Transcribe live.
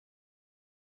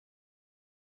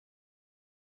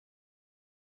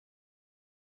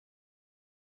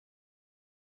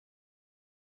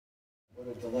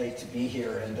What a delight to be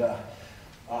here, and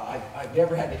I've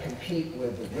never had to compete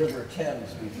with the River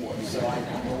Thames before, so I'm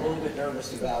a little bit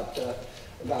nervous about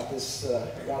this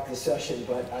session,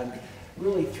 but I'm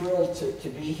really thrilled to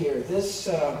be here. This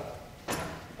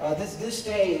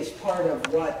day is part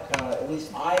of what at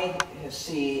least I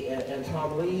see and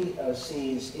Tom Lee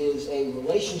sees is a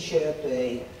relationship,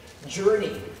 a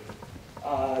journey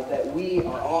that we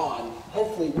are on,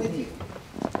 hopefully with you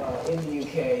in the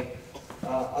UK,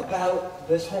 about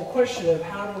this whole question of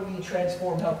how do we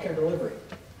transform healthcare delivery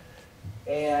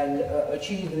and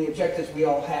achieve the objectives we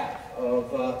all have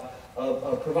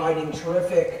of providing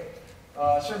terrific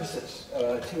services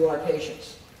to our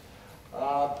patients.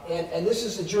 And this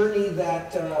is a journey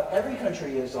that every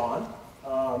country is on.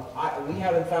 We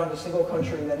haven't found a single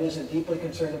country that isn't deeply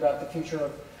concerned about the future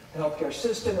of the healthcare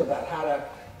system, about how to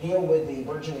deal with the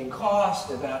burgeoning cost,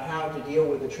 about how to deal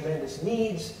with the tremendous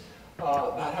needs,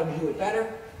 about how to do it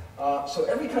better. So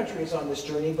every country is on this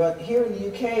journey, but here in the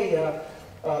UK,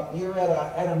 you're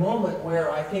at a moment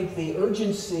where I think the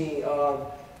urgency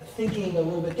of thinking a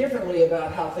little bit differently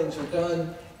about how things are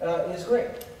done is great.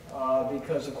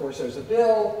 Because of course there's a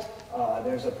bill,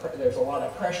 there's a lot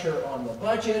of pressure on the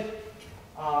budget,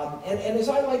 and as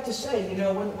I like to say, you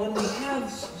know, when we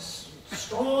have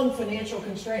strong financial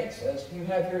constraints, as you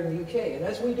have here in the UK, and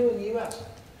as we do in the US,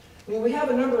 I mean, we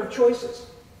have a number of choices.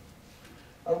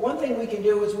 One thing we can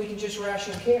do is we can just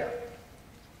ration care.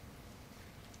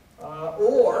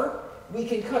 Or we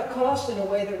can cut costs in a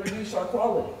way that reduce our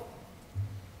quality.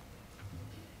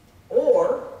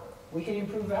 Or we can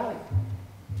improve value.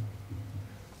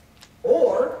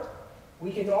 Or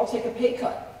we can all take a pay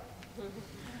cut.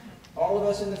 All of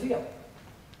us in the field.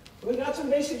 We've got some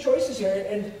basic choices here,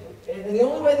 and the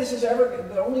only way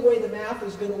the only way the math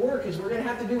is going to work is we're going to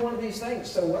have to do one of these things.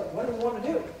 So what do we want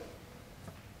to do?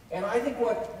 And I think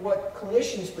what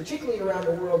clinicians, particularly around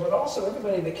the world, but also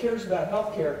everybody that cares about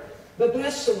healthcare, the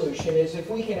best solution is if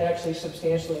we can actually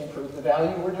substantially improve the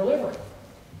value we're delivering.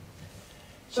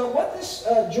 So what this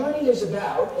journey is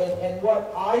about, and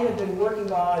what I have been working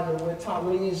on with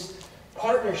Tom Lee's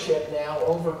partnership now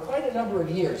over quite a number of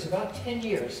years, about 10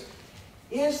 years,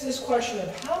 is this question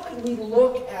of how can we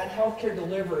look at healthcare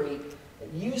delivery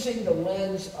using the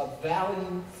lens of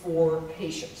value for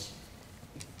patients.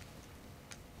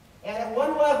 And at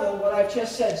one level, what I've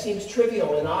just said seems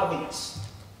trivial and obvious.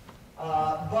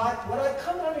 But what I've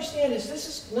come to understand is this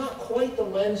is not quite the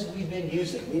lens we've been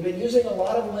using. We've been using a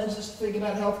lot of lenses to think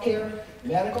about healthcare,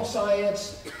 medical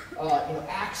science,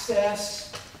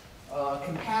 access,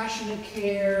 compassionate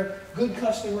care, good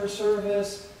customer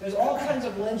service. There's all kinds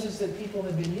of lenses that people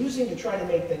have been using to try to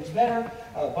make things better.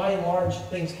 By and large,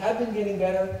 things have been getting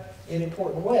better in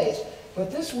important ways. But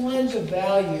this lens of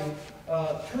value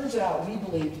turns out, we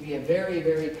believe, to be a very,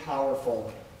 very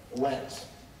powerful lens.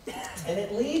 And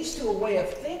it leads to a way of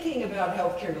thinking about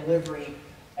healthcare delivery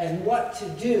and what to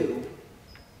do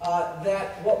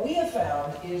that what we have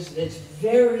found is it's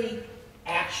very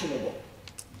actionable.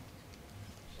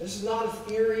 This is not a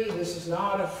theory, this is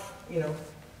not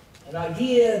an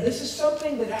idea, this is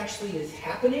something that actually is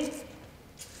happening.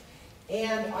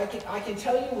 And I can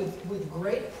tell you with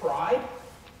great pride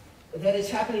that it's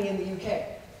happening in the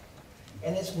UK.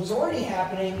 And it was already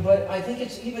happening, but I think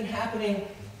it's even happening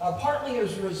partly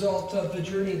as a result of the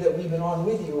journey that we've been on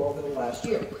with you over the last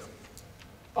year.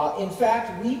 In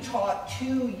fact, we taught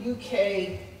 2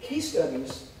 UK case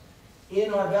studies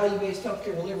in our value-based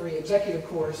healthcare delivery executive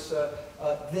course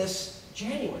this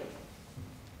January.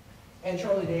 And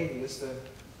Charlie Davey is the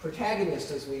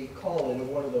protagonist, as we call it, of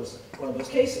one of those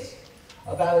cases,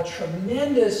 about a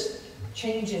tremendous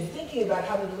change in thinking about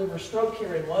how to deliver stroke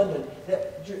care in London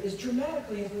that is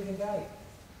dramatically improving value.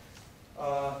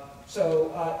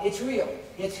 So it's real.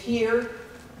 It's here.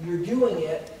 You're doing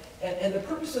it. And the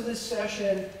purpose of this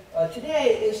session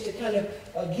today is to kind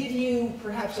of give you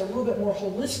perhaps a little bit more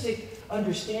holistic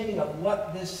understanding of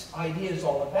what this idea is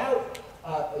all about,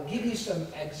 give you some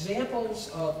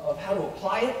examples of how to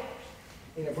apply it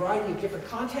in a variety of different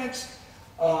contexts.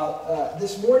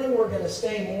 This morning we're going to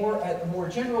stay more at a more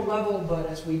general level, but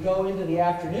as we go into the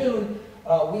afternoon,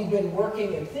 we've been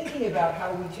working and thinking about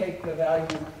how we take the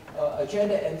value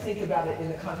agenda and think about it in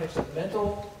the context of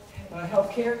mental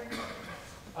health care,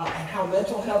 and how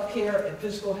mental health care and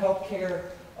physical health care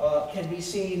can be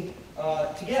seen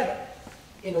together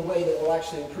in a way that will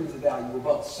actually improve the value of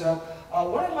both. So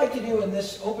what I'd like to do in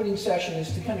this opening session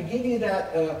is to kind of give you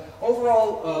that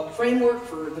overall framework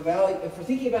for the value, for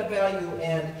thinking about value,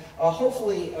 and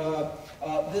hopefully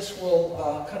this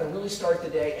will kind of really start the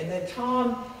day. And then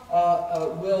Tom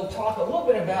will talk a little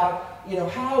bit about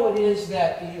how it is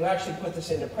that you actually put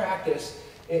this into practice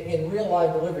in real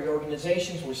live delivery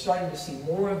organizations. We're starting to see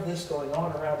more of this going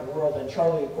on around the world, and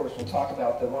Charlie, of course, will talk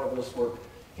about the marvelous work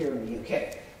here in the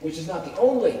UK, which is not the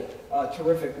only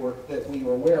terrific work that we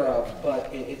are aware of, but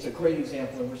it's a great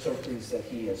example, and we're so pleased that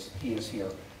he is here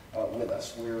with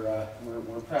us.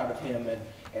 We're proud of him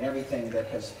and everything that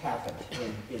has happened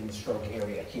in the stroke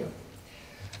area here.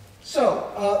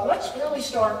 So let's really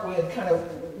start with kind of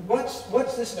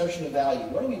what's this notion of value?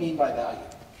 What do we mean by value?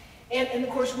 And of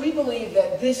course, we believe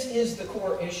that this is the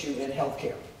core issue in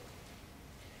healthcare.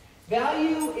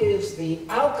 Value is the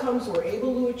outcomes we're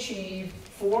able to achieve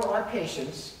for our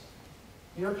patients,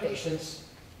 your patients,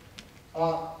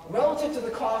 relative to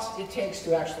the cost it takes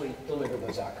to actually deliver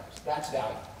those outcomes. That's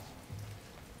value.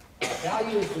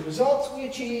 Value is the results we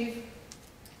achieve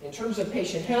in terms of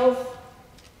patient health,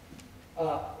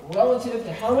 relative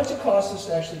to how much it costs us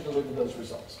to actually deliver those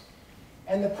results.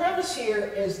 And the premise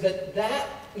here is that that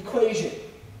equation,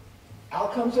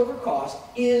 outcomes over cost,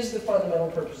 is the fundamental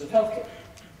purpose of healthcare,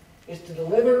 is to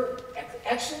deliver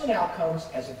excellent outcomes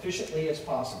as efficiently as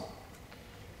possible.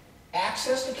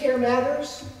 Access to care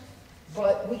matters,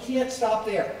 but we can't stop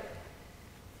there.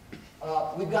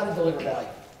 We've got to deliver value.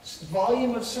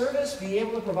 Volume of service, being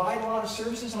able to provide a lot of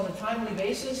services on a timely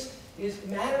basis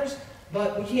matters,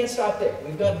 but we can't stop there.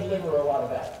 We've got to deliver a lot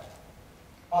of value.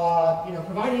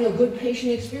 Providing a good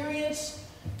patient experience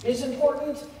is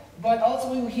important, but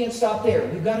ultimately we can't stop there.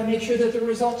 We've got to make sure that the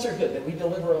results are good, that we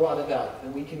deliver a lot of value,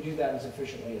 and we can do that as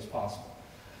efficiently as possible.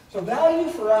 So value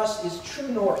for us is true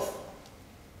north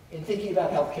in thinking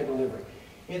about healthcare delivery.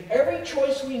 If every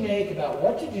choice we make about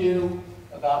what to do,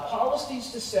 about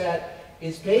policies to set,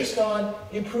 is based on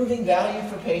improving value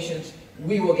for patients,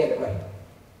 we will get it right.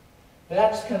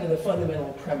 That's kind of the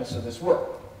fundamental premise of this work.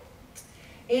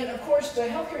 And of course, the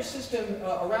healthcare system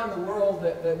around the world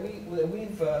that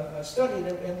we've studied,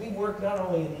 and we work not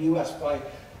only in the U.S. by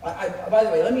the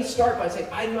way, let me start by saying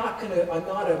I'm not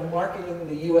marketing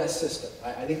the U.S. system.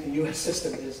 I think the U.S.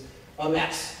 system is a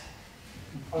mess.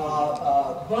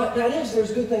 But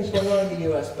there's good things going on in the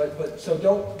U.S., so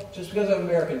don't, just because I'm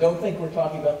American, don't think we're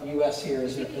talking about the U.S. here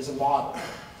as a model.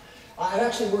 I've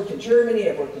actually worked in Germany,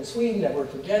 I've worked in Sweden, I've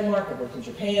worked in Denmark, I've worked in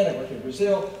Japan, I've worked in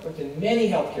Brazil, I've worked in many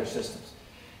healthcare systems.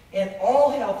 And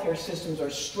all healthcare systems are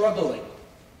struggling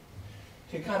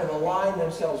to kind of align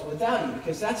themselves with value,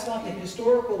 because that's not the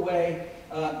historical way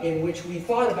in which we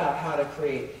thought about how to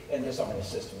create and design a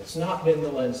system. It's not been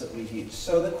the lens that we've used.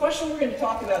 So the question we're going to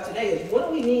talk about today is, what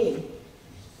do we mean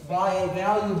by a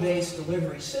value-based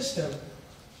delivery system?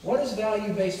 What does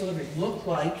value-based delivery look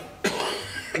like?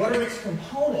 What are its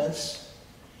components?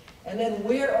 And then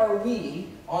where are we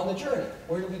on the journey?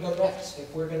 Where do we go next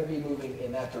if we're going to be moving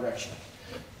in that direction?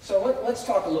 So let's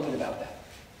talk a little bit about that.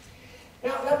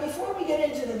 Now before we get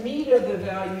into the meat of the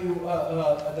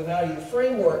value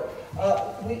framework,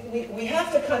 we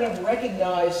have to kind of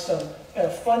recognize some kind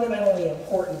of fundamentally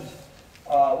important,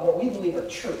 what we believe are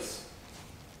truths.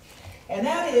 And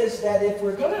that is that if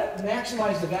we're going to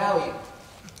maximize the value,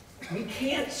 we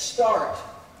can't start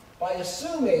by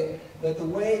assuming that the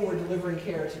way we're delivering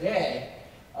care today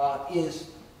is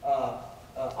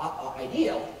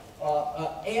ideal,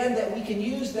 and that we can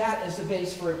use that as the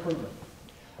base for improvement.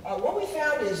 What we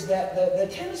found is that the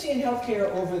tendency in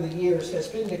healthcare over the years has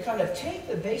been to kind of take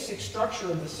the basic structure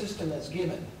of the system as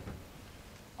given.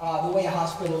 The way a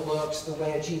hospital looks, the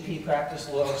way a GP practice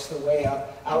looks, the way an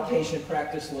outpatient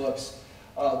practice looks,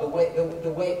 the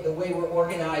way we're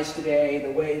organized today,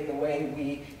 the way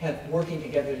we have working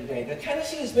together today. The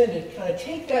tendency has been to kind of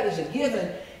take that as a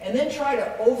given and then try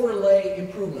to overlay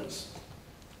improvements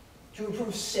to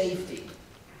improve safety,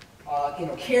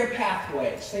 care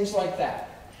pathways, things like that.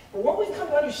 But what we've come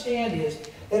to understand is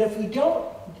that if we don't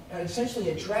essentially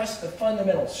address the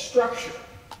fundamental structure,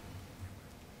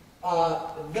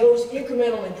 those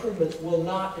incremental improvements will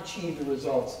not achieve the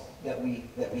results that we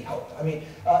hope. I mean,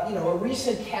 a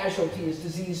recent casualty is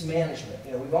disease management.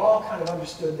 We've all kind of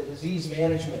understood that disease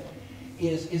management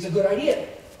is a good idea.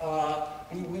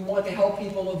 We want to help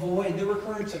people avoid the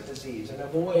recurrence of disease and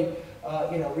avoid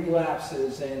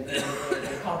relapses and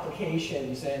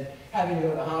complications and having to go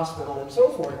to the hospital and so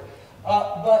forth.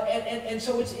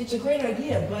 So it's a great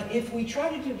idea, but if we try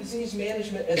to do disease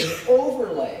management as an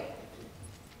overlay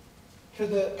to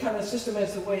the kind of system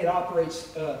as the way it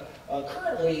operates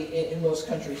currently in most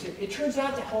countries, it turns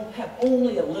out to have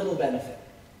only a little benefit.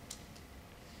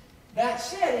 That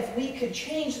said, if we could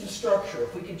change the structure,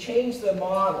 if we could change the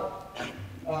model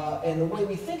and the way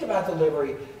we think about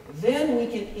delivery, then we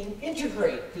can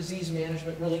integrate disease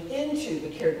management really into the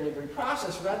care delivery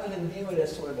process rather than view it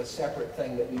as sort of a separate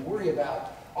thing that we worry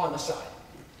about on the side.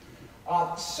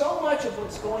 So much of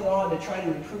what's going on to try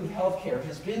to improve healthcare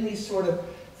has been these sort of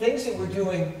things that we're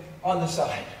doing on the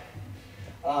side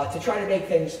to try to make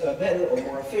things better or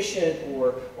more efficient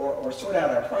or sort out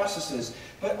our processes.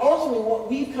 But ultimately what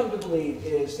we've come to believe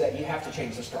is that you have to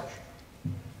change the structure.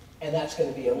 And that's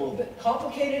going to be a little bit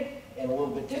complicated and a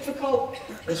little bit difficult.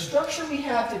 The structure we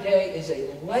have today is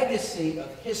a legacy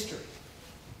of history.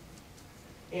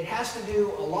 It has to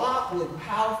do a lot with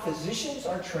how physicians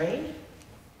are trained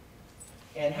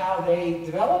and how they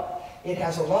develop. It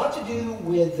has a lot to do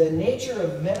with the nature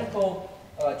of medical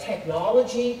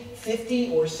technology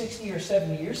 50 or 60 or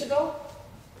 70 years ago,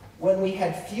 when we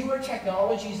had fewer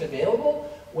technologies available,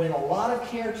 when a lot of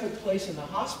care took place in the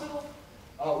hospital,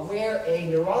 where a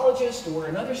neurologist or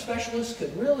another specialist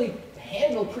could really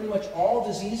handle pretty much all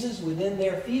diseases within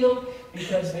their field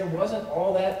because there wasn't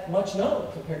all that much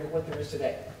known compared to what there is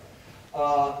today.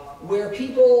 Where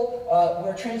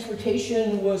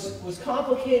transportation was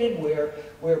complicated,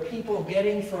 where people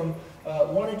getting from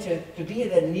wanted to be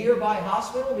at a nearby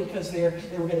hospital because they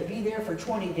were going to be there for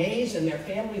 20 days and their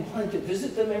family wanted to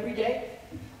visit them every day.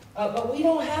 But we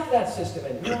don't have that system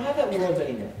anymore. We don't have that world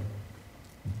anymore.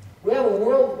 We have a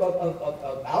world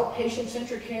of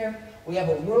outpatient-centric care. We have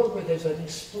a world where there's an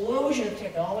explosion of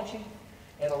technology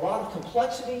and a lot of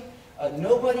complexity.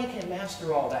 Nobody can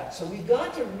master all that. So we've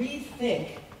got to rethink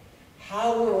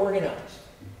how we're organized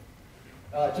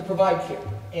to provide care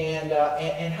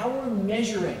and how we're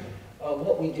measuring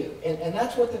what we do. And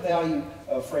that's what the value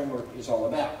framework is all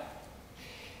about.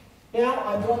 Now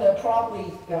I'm going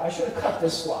to I should have cut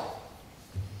this slide.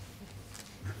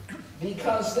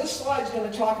 Because this slide is going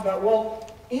to talk about, well,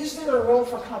 is there a role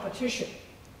for competition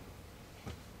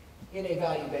in a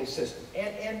value-based system?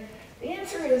 And the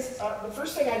answer is, the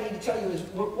first thing I need to tell you is,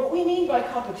 what we mean by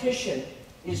competition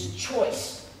is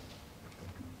choice.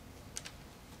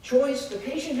 Choice, the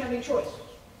patient having choice.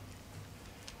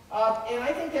 And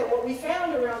I think that what we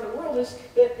found around the world is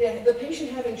that the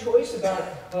patient having choice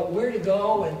about where to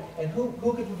go and who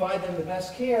could provide them the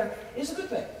best care is a good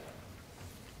thing.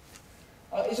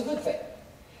 Is a good thing.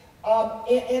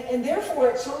 And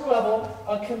therefore, at some level,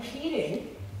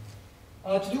 competing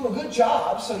to do a good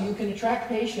job so you can attract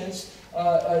patients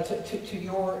to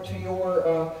your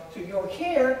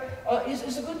care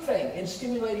is a good thing in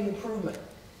stimulating improvement.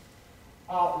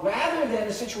 Rather than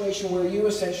a situation where you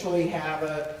essentially have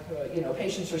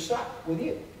patients are stuck with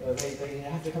you. They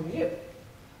have to come to you.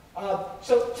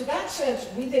 So to that sense,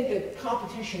 we think that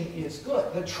competition is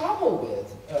good. The trouble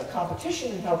with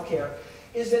competition in healthcare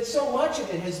is that so much of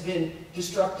it has been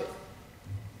destructive.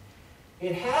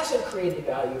 It hasn't created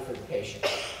value for the patient.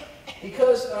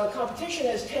 Because competition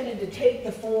has tended to take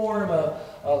the form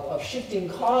of shifting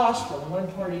costs from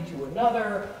one party to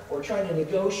another, or trying to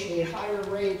negotiate higher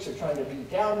rates, or trying to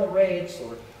beat down the rates,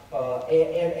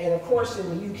 and of course in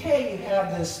the UK you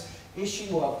have this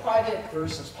issue of private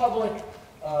versus public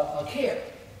care.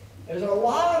 There's a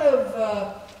lot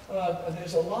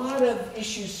of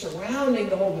issues surrounding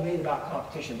the whole debate about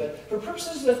competition, but for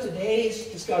purposes of today's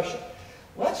discussion,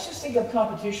 let's just think of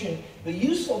competition, the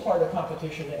useful part of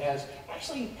competition, as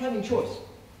actually having choice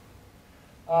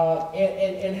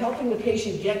and helping the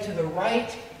patient get to the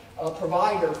right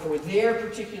provider for their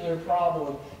particular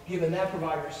problem, given that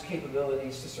provider's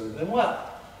capabilities to serve them well.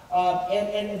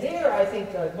 And there, I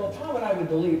think, well, Tom and I would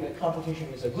believe that competition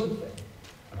is a good thing.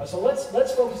 So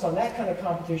let's focus on that kind of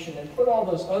competition and put all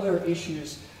those other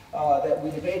issues that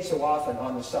we debate so often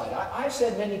on the side. I've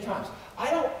said many times, I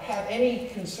don't have any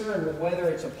concern with whether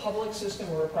it's a public system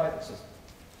or a private system.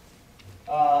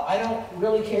 I don't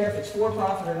really care if it's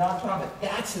for-profit or non-profit.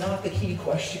 That's not the key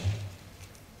question.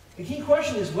 The key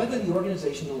question is whether the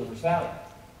organization delivers value.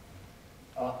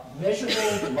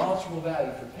 Measurable, demonstrable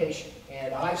value for the patient.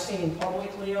 And I've seen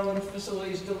publicly owned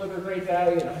facilities deliver great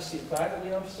value, and I've seen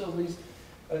privately owned facilities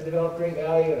develop great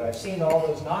value, and I've seen all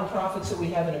those nonprofits that we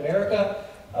have in America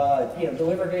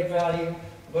deliver great value,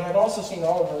 but I've also seen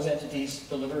all of those entities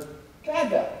deliver bad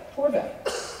value, poor value.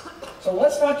 So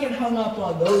let's not get hung up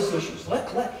on those issues.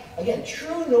 Again,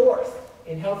 true north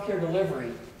in healthcare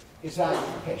delivery is value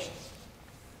for patients.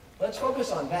 Let's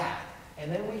focus on that, and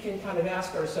then we can kind of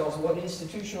ask ourselves what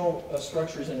institutional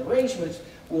structures and arrangements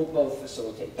will both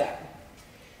facilitate that.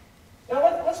 Now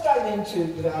let's dive into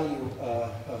the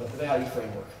value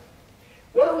framework.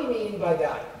 What do we mean by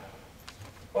value?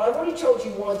 Well, I've already told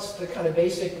you once the kind of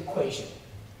basic equation.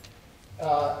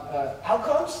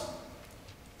 Outcomes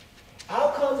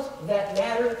that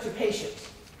matter to patients.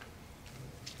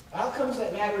 Outcomes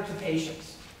that matter to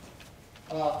patients.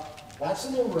 That's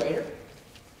the numerator.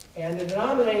 And the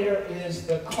denominator is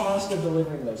the cost of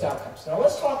delivering those outcomes. Now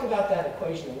let's talk about that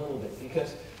equation a little bit,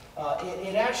 because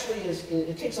It actually is,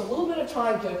 it takes a little bit of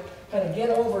time to kind of get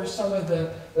over some of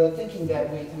the thinking that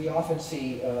we often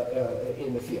see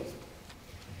in the field.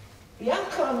 The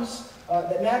outcomes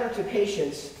that matter to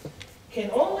patients can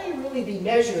only really be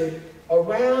measured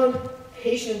around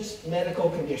patients' medical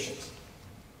conditions.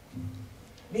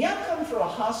 The outcome for a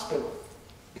hospital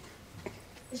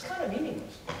is kind of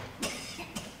meaningless.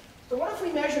 So what if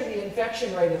we measure the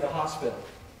infection rate of the hospital?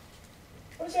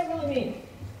 What does that really mean?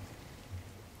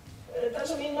 It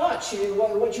doesn't mean much.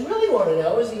 What you really want to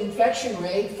know is the infection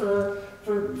rate for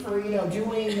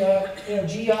doing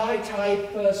GI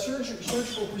type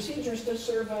surgical procedures to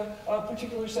serve a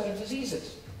particular set of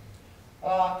diseases.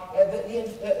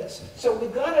 So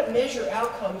we've got to measure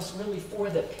outcomes really for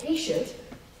the patient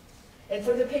and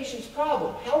for the patient's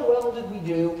problem. How well did we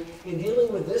do in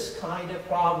dealing with this kind of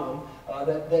problem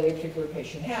that a particular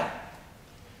patient had?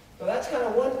 So that's kind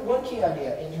of one key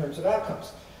idea in terms of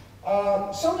outcomes.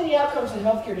 So many outcomes in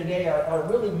healthcare today are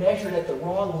really measured at the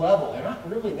wrong level. They're not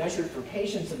really measured for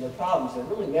patients and their problems. They're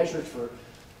really measured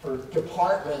for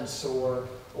departments or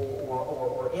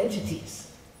entities.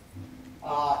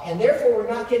 And therefore, we're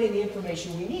not getting the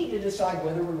information we need to decide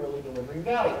whether we're really delivering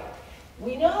value.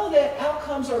 We know that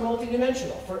outcomes are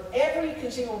multidimensional. For every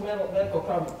conceivable medical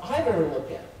problem I've ever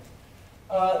looked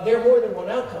at, there are more than one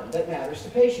outcome that matters to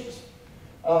patients.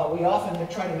 We often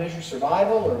try to measure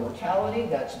survival or mortality.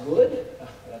 That's good.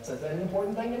 That's an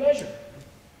important thing to measure.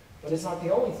 But it's not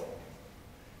the only thing.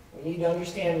 We need to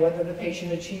understand whether the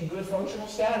patient achieved good functional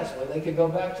status, whether they could go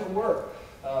back to work,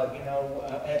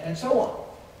 and so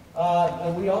on.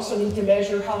 And we also need to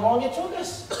measure how long it took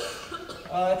us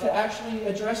to actually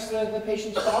address the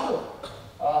patient's problem.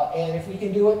 And if we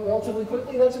can do it relatively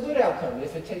quickly, that's a good outcome.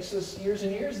 If it takes us years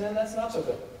and years, then that's not so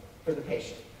good for the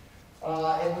patient.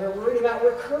 And we're worried about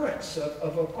recurrence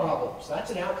of problems.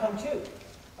 That's an outcome too.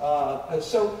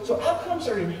 So outcomes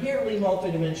are inherently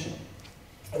multidimensional.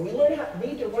 And we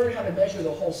need to learn how to measure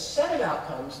the whole set of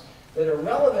outcomes that are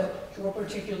relevant to a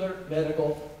particular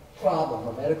medical problem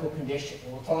or medical condition.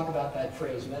 And we'll talk about that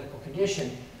phrase, medical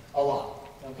condition, a lot.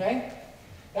 Okay?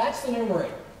 That's the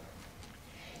numerator.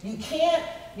 You can't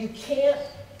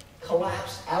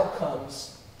collapse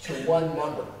outcomes to one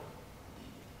number.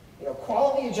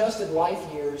 Quality adjusted life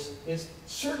years is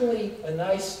certainly a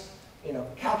nice,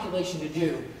 calculation to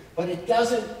do, but it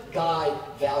doesn't guide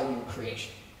value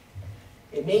creation.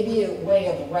 It may be a way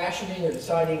of rationing or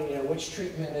deciding, which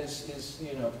treatment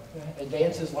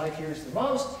advances life years the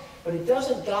most, but it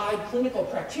doesn't guide clinical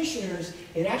practitioners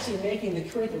in actually making the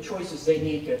critical choices they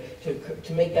need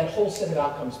to make that whole set of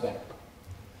outcomes better.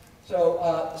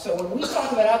 So when we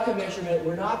talk about outcome measurement,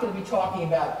 we're not going to be talking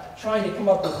about trying to come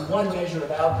up with one measure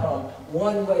of outcome,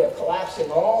 one way of collapsing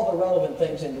all the relevant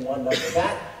things into one number.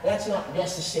 That's not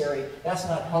necessary. That's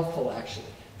not helpful, actually,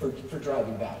 for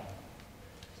driving value.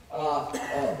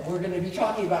 We're going to be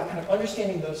talking about kind of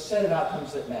understanding those set of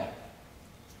outcomes that matter.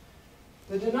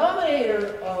 The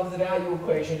denominator of the value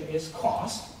equation is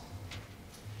cost.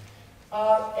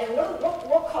 And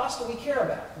what cost do we care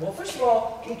about? Well, first of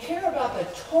all, we care about the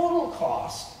total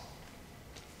cost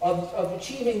of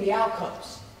achieving the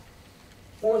outcomes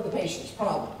for the patient's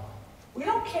problem. We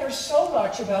don't care so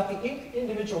much about the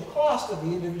individual cost of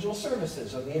the individual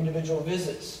services or the individual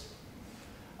visits.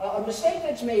 A mistake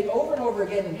that's made over and over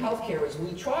again in healthcare is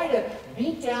we try to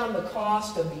beat down the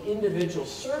cost of the individual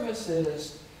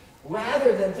services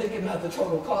rather than thinking about the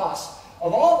total cost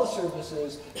of all the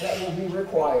services that will be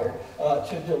required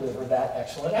to deliver that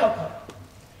excellent outcome.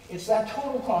 It's that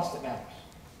total cost that matters.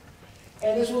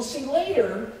 And as we'll see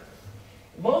later,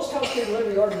 most healthcare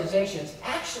delivery organizations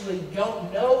actually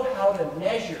don't know how to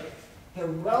measure the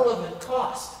relevant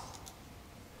cost,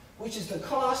 which is the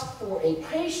cost for a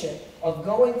patient of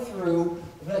going through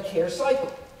the care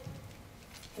cycle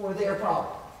for their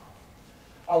problem.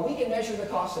 We can measure the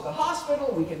cost of the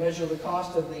hospital, we can measure the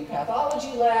cost of the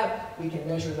pathology lab, we can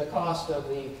measure the cost of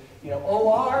the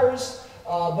ORs,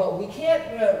 but we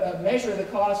can't measure the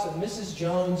cost of Mrs.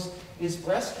 Jones'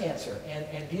 breast cancer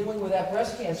and dealing with that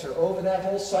breast cancer over that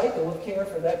whole cycle of care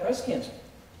for that breast cancer.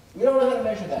 We don't know how to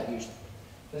measure that usually.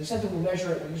 To the extent that we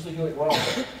measure it, we usually do it wrong.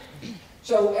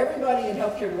 So everybody in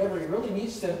healthcare delivery really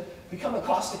needs to become a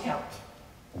cost accountant.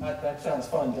 That sounds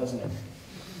fun, doesn't it?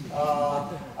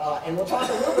 And we'll talk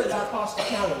a little bit about cost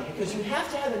accounting, because you have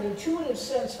to have an intuitive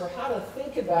sense for how to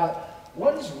think about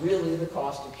what is really the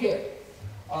cost of care.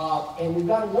 And we've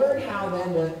got to learn how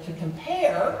then to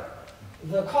compare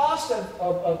the cost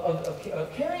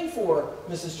of caring for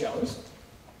Mrs. Jones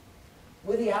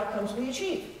with the outcomes we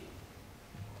achieve.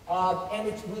 And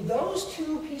it's with those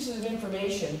two pieces of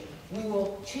information, we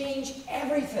will change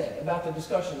everything about the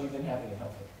discussion we've been having in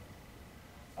healthcare.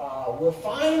 we'll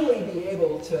finally be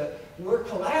able to work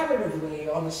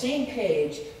collaboratively on the same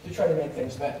page to try to make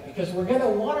things better. Because we're going to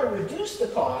want to reduce the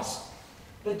costs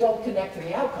that don't connect to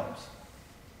the outcomes,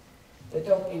 that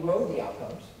don't erode the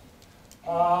outcomes.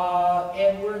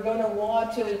 And we're going to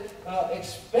want to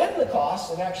expend the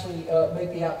costs and actually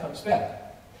make the outcomes better.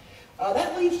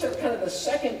 That leads to kind of the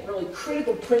second really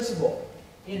critical principle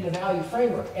in the value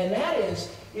framework, and that is,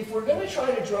 if we're going to try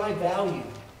to drive value,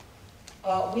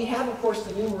 we have, of course,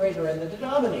 the numerator and the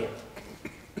denominator.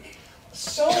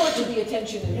 So much of the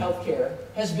attention in healthcare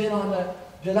has been on the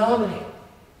denominator.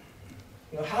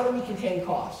 How do we contain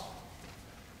costs?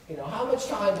 How much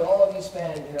time do all of you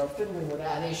spend, fiddling with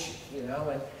that issue,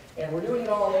 and we're doing it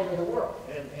all over the world.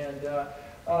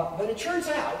 But it turns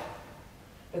out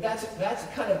that that's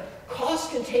kind of,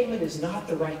 cost containment is not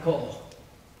the right goal.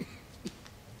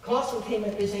 Cost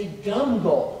containment is a dumb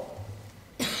goal.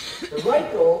 The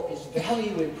right goal is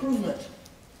value improvement.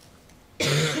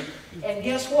 And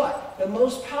guess what? The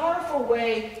most powerful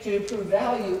way to improve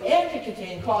value and to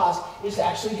contain cost is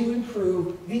actually to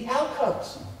improve the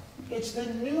outcomes. It's the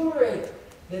numerator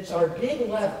that's our big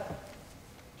lever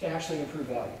to actually improve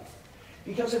value.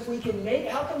 Because if we can make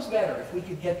outcomes better, if we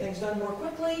can get things done more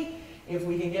quickly, if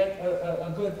we can get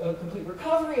a complete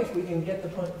recovery, if we can get the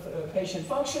patient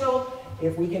functional,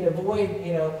 if we can avoid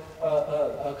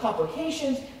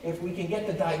complications, if we can get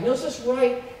the diagnosis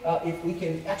right, if we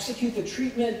can execute the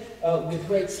treatment with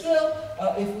great skill,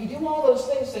 if we do all those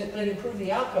things that improve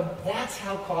the outcome, that's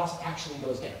how cost actually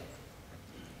goes down.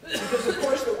 Because, of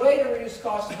course, the way to reduce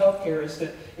cost of healthcare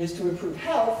is to improve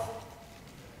health,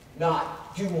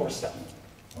 not do more stuff.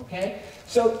 Okay?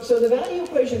 So the value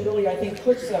equation really, I think,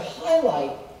 puts the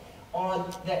highlight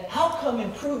on that outcome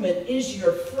improvement is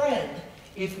your friend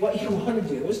if what you want to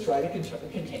do is try to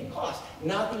contain cost,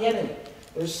 not the enemy.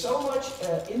 There's so much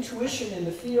intuition in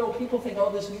the field. People think,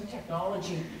 oh, this new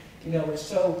technology, is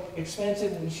so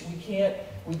expensive.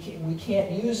 We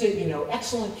can't use it.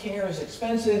 Excellent care is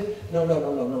expensive.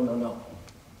 No.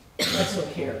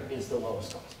 Excellent care is the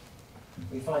lowest cost.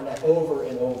 We find that over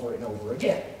and over and over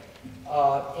again.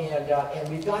 And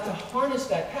we've got to harness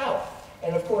that power.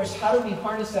 And of course, how do we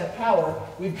harness that power?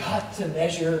 We've got to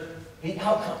measure the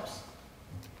outcomes.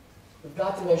 We've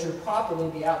got to measure properly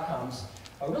the outcomes,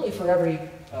 really for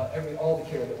all the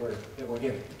care that we're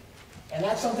giving. And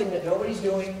that's something that nobody's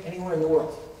doing anywhere in the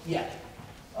world yet.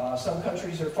 Some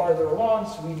countries are farther along.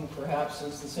 Sweden, perhaps,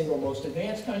 is the single most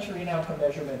advanced country in outcome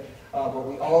measurement. But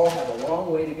we all have a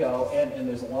long way to go, and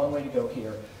there's a long way to go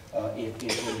here in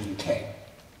the UK.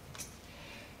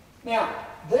 Now,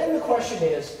 then the question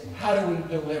is, how do we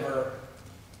deliver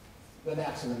the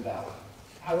maximum value?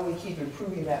 How do we keep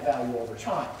improving that value over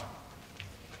time?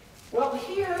 Well,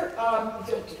 here,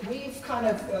 we've kind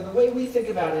of, the way we think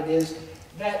about it is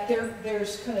that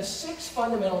there's kind of 6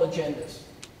 fundamental agendas.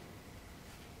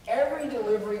 Every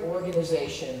delivery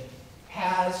organization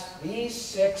has these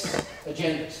 6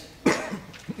 agendas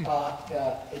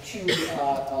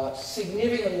to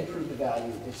significantly improve the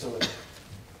value it's delivering.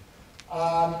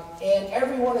 And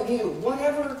every one of you,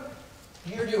 whatever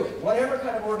you're doing, whatever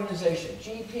kind of organization,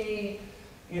 GP,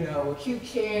 acute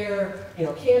care,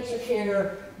 cancer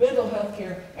care, mental health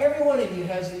care, every one of you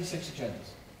has these 6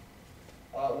 agendas.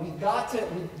 We've got to,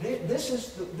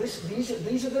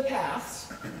 these are the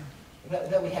paths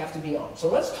that we have to be on. So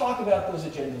let's talk about those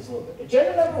agendas a little bit.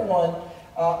 Agenda number 1,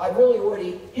 I've really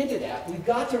already hinted at. We've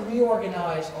got to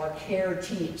reorganize our care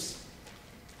teams.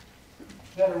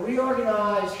 We've got to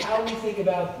reorganize how we think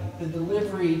about the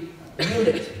delivery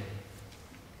unit.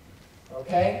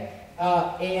 Okay?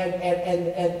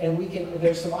 And we can,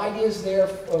 there's some ideas there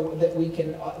that we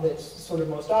can, that's sort of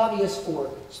most obvious for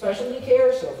specialty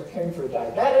care. So if we're caring for a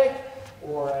diabetic,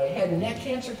 or a head and neck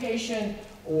cancer patient,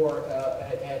 or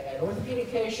an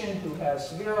orthopedic patient who has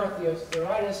severe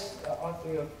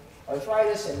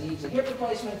arthritis and needs a hip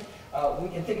replacement, we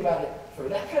can think about it for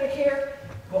that kind of care.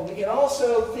 But we can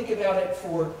also think about it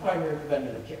for primary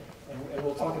preventative care, and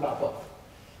we'll talk about both.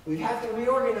 We have to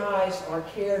reorganize our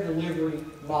care delivery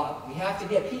model. We have to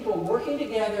get people working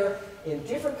together in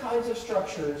different kinds of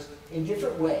structures in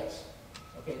different ways.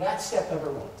 Okay, that's step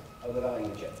number 1 of the value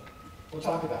agenda. We'll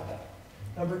talk about that.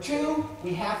 Number 2,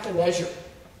 we have to measure.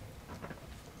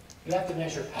 We have to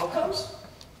measure outcomes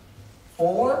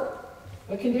for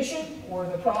the condition or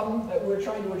the problem that we're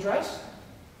trying to address.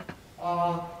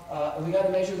 We got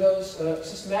to measure those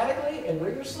systematically and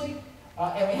rigorously,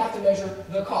 and we have to measure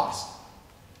the cost.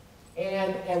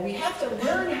 And we have to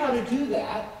learn how to do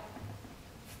that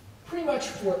pretty much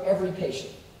for every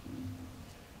patient.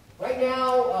 Right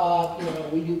now,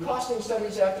 we do costing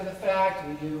studies after the fact.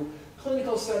 We do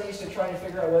clinical studies to try to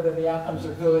figure out whether the outcomes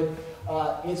are good.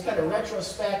 It's kind of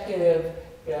retrospective,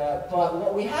 but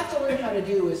what we have to learn how to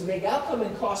do is make outcome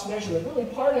and cost measurement really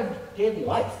part of daily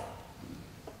life.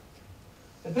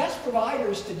 The best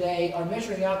providers today are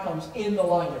measuring outcomes in the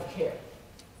line of care.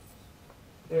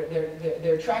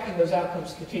 They're tracking those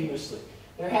outcomes continuously.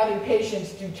 They're having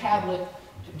patients do tablet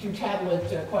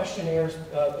questionnaires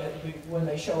when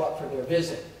they show up for their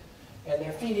visit. And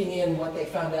they're feeding in what they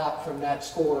found out from that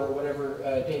score or whatever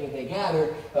data they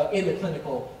gathered in the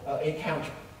clinical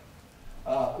encounter.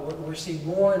 We're seeing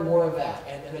more and more of that,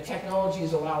 and the technology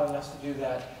is allowing us to do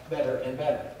that better and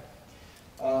better.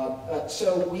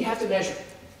 So we have to measure.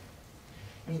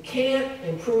 You can't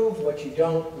improve what you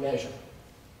don't measure.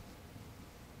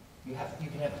 You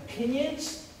can have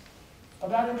opinions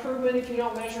about improvement if you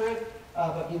don't measure it,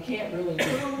 but you can't really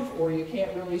improve, or you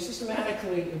can't really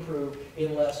systematically improve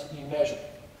unless you measure.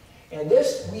 And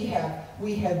this, we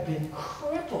have been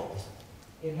crippled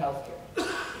in healthcare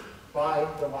by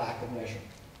the lack of measurement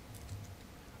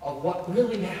of what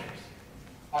really matters,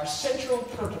 our central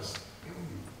purpose.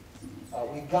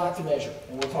 We've got to measure,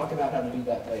 and we'll talk about how to do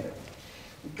that later.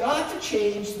 We've got to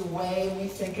change the way we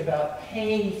think about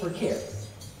paying for care.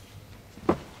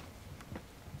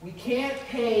 We can't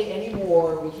pay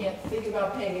anymore, we can't think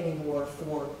about paying anymore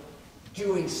for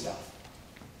doing stuff.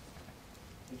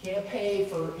 We can't pay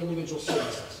for individual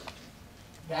services.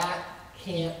 That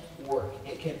can't work.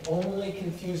 It can only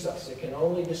confuse us. It can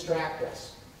only distract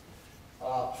us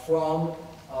from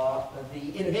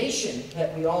the innovation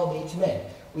that we all need to make.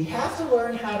 We have to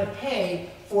learn how to pay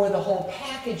for the whole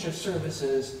package of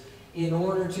services in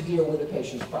order to deal with a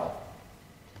patient's problem.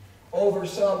 Over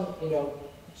some,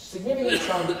 significant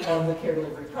chunk of the care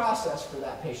delivery process for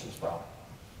that patient's problem.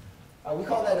 We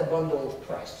call that a bundled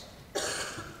price.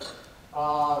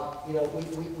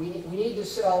 We need to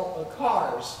sell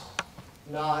cars,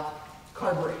 not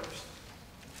carburetors.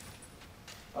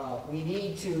 We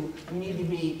need to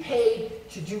be paid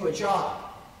to do a job,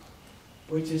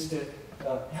 which is to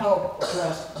help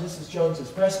address Mrs. Jones's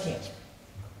breast cancer.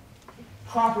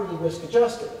 Properly risk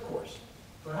adjusted, of course,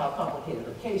 for how complicated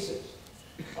her case is.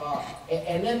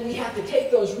 And then we have to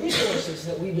take those resources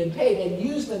that we've been paid and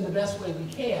use them the best way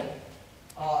we can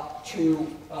to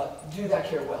do that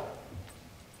care well.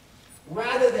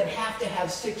 Rather than have to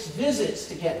have 6 visits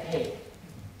to get paid,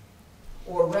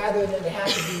 or rather than to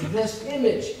have to do this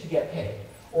image to get paid,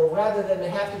 or rather than to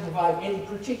have to provide any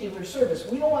particular service.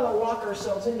 We don't want to lock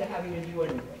ourselves into having to do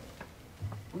anything.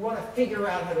 We want to figure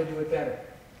out how to do it better.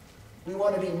 We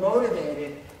want to be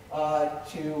motivated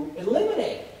to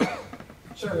eliminate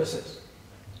services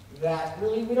that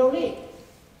really we don't need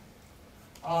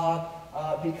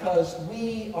because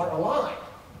we are aligned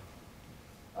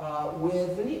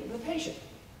with the patient.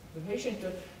 The patient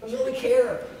doesn't really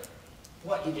care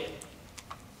what you did.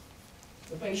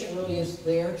 The patient really is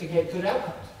there to get good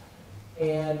outcomes.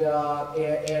 And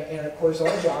of course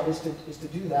our job is to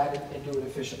do that and do it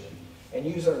efficiently and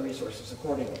use our resources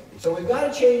accordingly. So we've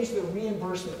got to change the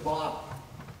reimbursement model.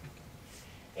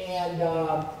 And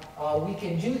we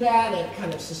can do that at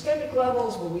kind of systemic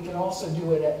levels, but we can also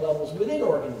do it at levels within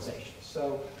organizations.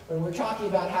 So when we're talking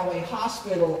about how a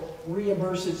hospital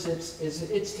reimburses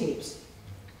its teams,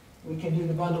 we can do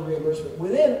the bundle reimbursement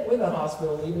within the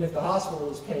hospital, even if the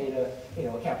hospital is paid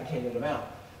a capitated amount.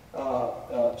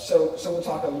 So we'll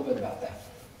talk a little bit about that.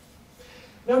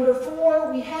 Number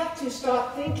 4, we have to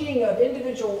stop thinking of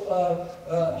individual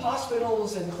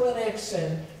hospitals and clinics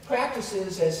and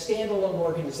practices as standalone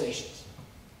organizations,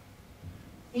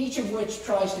 each of which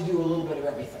tries to do a little bit of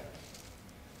everything.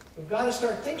 We've got to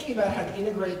start thinking about how to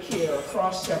integrate care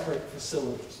across separate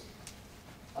facilities.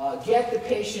 Get the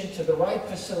patient to the right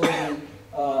facility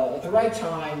at the right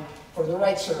time for the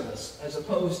right service, as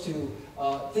opposed to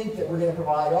think that we're going to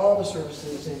provide all the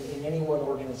services in any one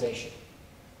organization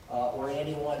or in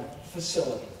any one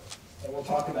facility. And we'll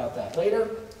talk about that later.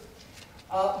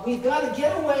 We've got to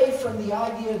get away from the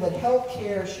idea that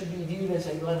healthcare should be viewed as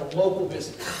a local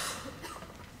business,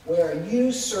 where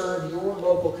you serve your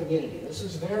local community. This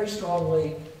is very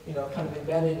strongly, kind of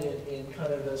embedded in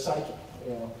kind of the psyche,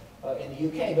 in the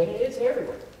UK, but it's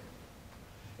everywhere.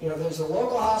 There's a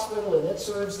local hospital and it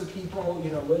serves the people,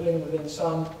 living within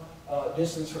some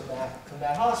distance from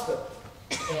that hospital.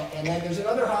 And then there's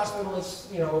another hospital that's,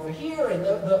 over here, and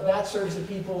that serves the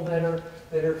people that are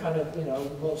kind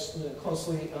of, most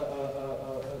closely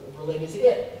related to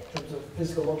it in terms of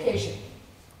physical location.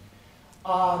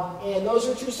 And those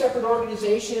are 2 separate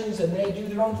organizations, and they do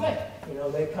their own thing.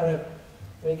 They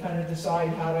kind of decide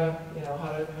how to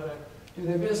do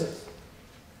their business.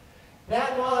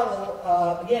 that model,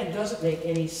 again, doesn't make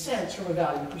any sense from a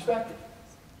value perspective.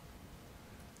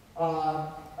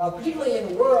 Particularly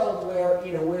in a world where,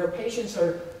 where patients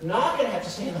are not going to have to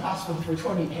stay in the hospital for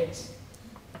 20 days.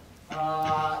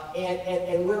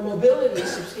 And where mobility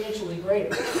is substantially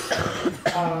greater.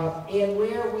 And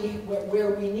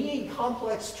where we need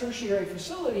complex tertiary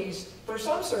facilities for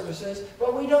some services,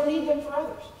 but we don't need them for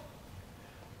others.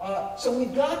 So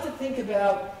we've got to think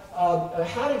about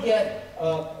how to get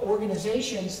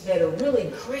organizations that are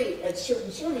really great at certain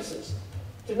services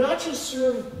to not just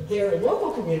serve their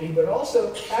local community, but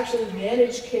also actually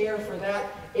manage care for that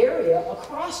area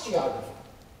across geography.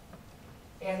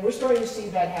 And we're starting to see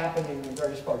that happen in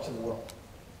various parts of the world.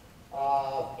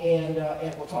 And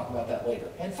we'll talk about that later.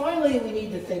 And finally, we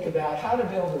need to think about how to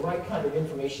build the right kind of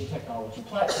information technology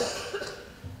platform.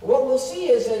 What we'll see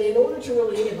is that in order to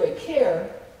really integrate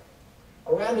care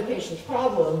around the patient's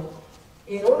problem,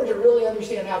 in order to really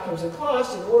understand outcomes and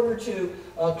costs, in order to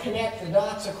connect the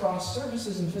dots across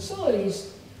services and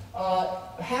facilities,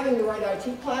 having the right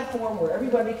IT platform where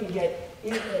everybody can get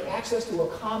access to a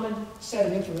common set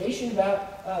of information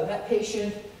about that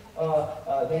patient,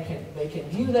 they can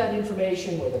view that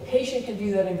information, where the patient can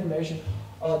view that information.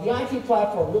 The IT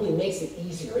platform really makes it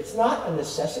easier. It's not a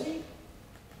necessity.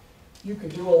 You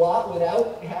could do a lot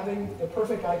without having the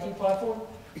perfect IT platform.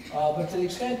 But to the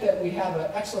extent that we have an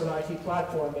excellent IT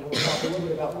platform, and we'll talk a little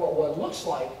bit about what one looks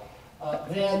like,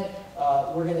 then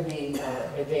we're going to be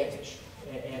advantaged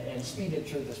and speeded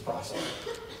through this process.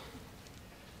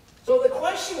 So the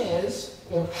question is,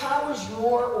 how is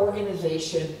your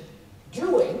organization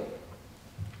doing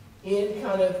in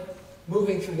kind of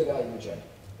moving through the value agenda?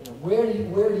 Where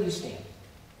do you stand?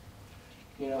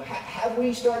 Have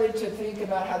we started to think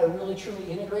about how to really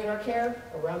truly integrate our care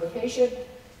around the patient?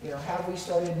 Have we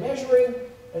started measuring,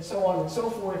 and so on and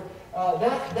so forth?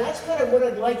 That's kind of what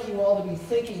I'd like you all to be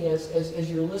thinking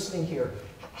as you're listening here.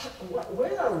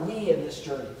 Where are we in this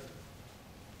journey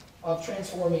of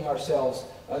transforming ourselves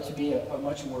to be a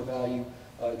much more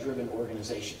value-driven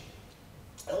organization?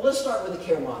 Let's start with the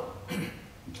care model.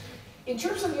 In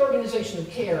terms of the organization of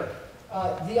care,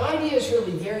 the idea is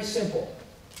really very simple,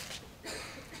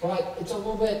 but it's a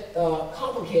little bit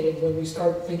complicated when we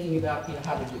start thinking about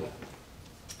how to do it.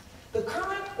 The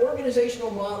current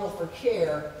organizational model for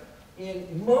care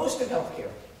in most of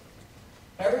healthcare,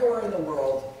 everywhere in the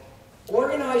world,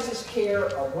 organizes care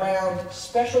around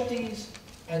specialties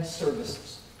and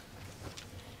services.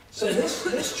 So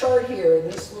this chart here,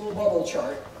 this little bubble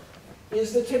chart,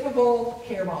 is the typical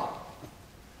care model.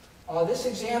 This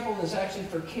example is actually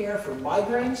for care for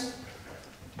migraines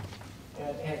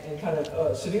and kind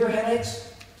of severe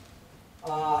headaches.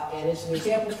 And it's an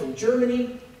example from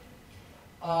Germany.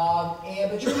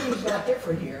 But Germany is not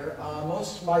different here.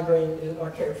 Most migraine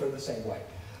are cared for the same way.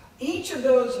 Each of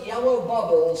those yellow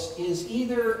bubbles is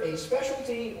either a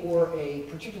specialty or a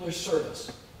particular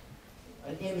service,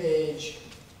 an image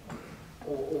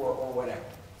or whatever.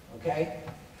 Okay?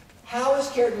 How is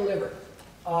care delivered?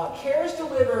 Care is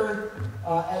delivered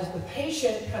as the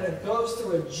patient kind of goes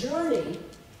through a journey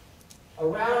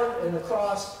around and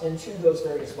across and to those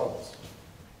various bubbles.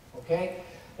 Okay?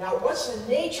 Now, what's the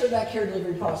nature of that care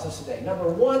delivery process today? Number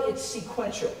one, it's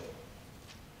sequential.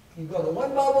 You go to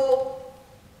one bubble,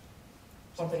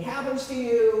 something happens to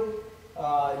you,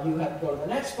 you have to go to the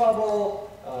next bubble,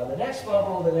 the next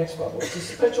bubble, the next bubble. It's a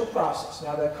sequential process.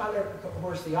 Now, of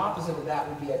course, the opposite of that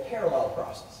would be a parallel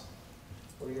process,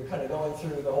 where you're kind of going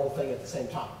through the whole thing at the same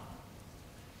time.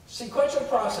 Sequential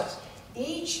process.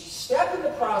 Each step in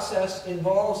the process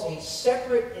involves a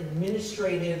separate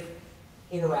administrative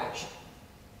interaction.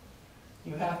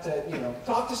 You have to,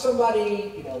 talk to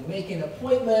somebody, make an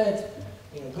appointment,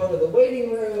 go to the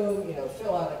waiting room,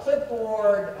 fill out a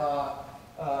clipboard,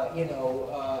 and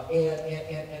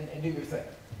do your thing.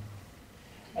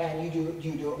 And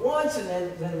you do it once, and then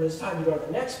when it's time to go to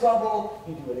the next bubble,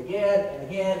 you do it again and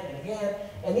again and again.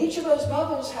 And each of those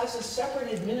bubbles has a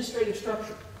separate administrative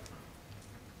structure.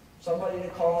 Somebody to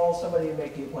call, somebody to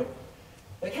make the appointment.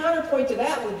 The counterpoint to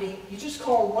that would be you just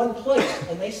call one place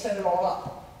and they set it all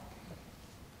up.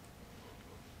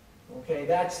 Okay,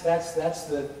 that's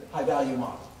the high-value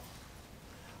model.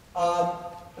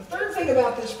 The third thing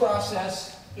about this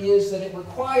process is that it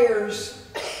requires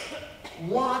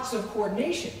lots of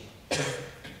coordination,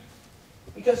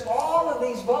 because all of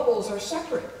these bubbles are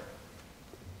separate.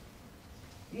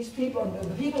 The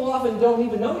people often don't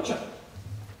even know each other.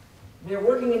 They're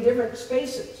working in different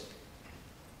spaces,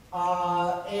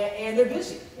 and they're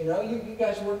busy. You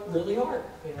guys work really hard.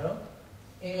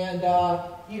 And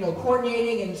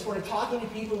coordinating and sort of talking to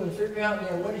people and figuring out,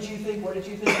 what did you think? What did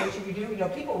you think? What should we do?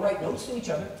 People write notes to each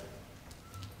other.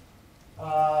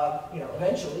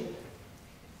 eventually.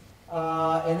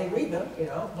 And they read them,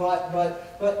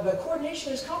 but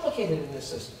coordination is complicated in this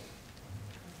system.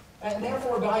 And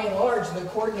therefore, by and large, the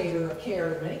coordinator of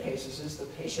care in many cases is the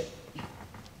patient,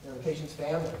 the patient's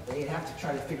family. They have to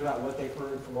try to figure out what they've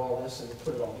heard from all this and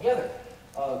put it all together.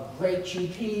 A great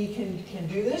GP can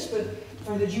do this, but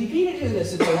for the GP to do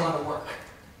this, it's a lot of work.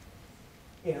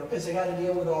 Because they got to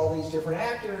deal with all these different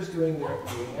actors doing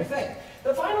their thing.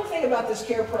 The final thing about this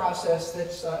care process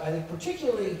that's, I think,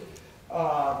 particularly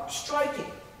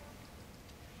striking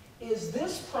is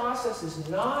this process is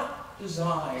not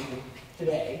designed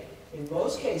today, in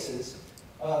most cases,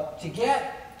 to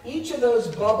get each of those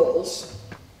bubbles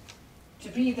to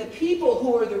be the people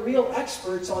who are the real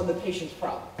experts on the patient's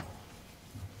problem.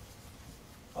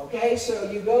 Okay,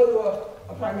 so you go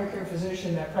to a primary care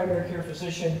physician. That primary care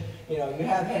physician, you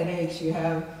have headaches, you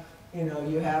have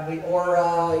the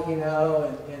aura,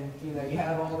 and you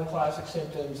have all the classic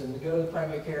symptoms, and you go to the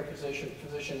primary care physician,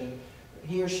 and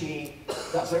he or she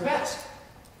does their best.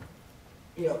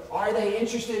 Are they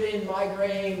interested in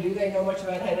migraine? Do they know much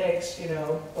about headaches?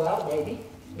 Well, maybe.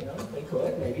 They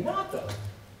could. Maybe not, though.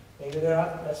 Maybe they're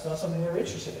not. That's not something they're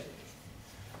interested in.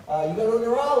 You go to a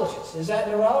neurologist. Is that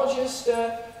neurologist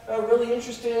really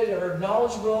interested or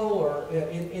knowledgeable or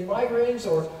in migraines,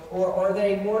 or are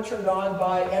they more turned on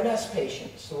by MS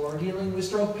patients or dealing with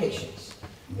stroke patients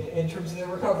in terms of their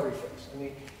recovery phase? I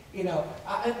mean,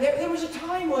 there was a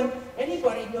time when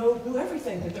anybody knew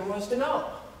everything that there was to know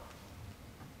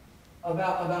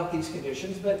about these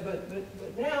conditions, but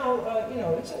now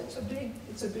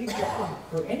it's a big job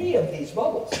for any of these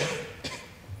bubbles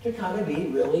to kind of be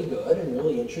really good and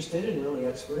really interested and really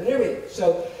expert in everything.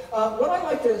 So what I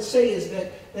like to say is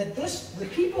that the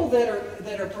people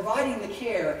that are providing the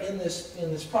care in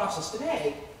this process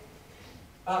today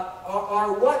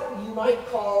are what you might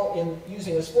call, in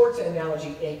using a sports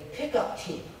analogy, a pickup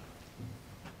team.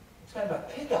 It's kind of a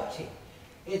pickup team.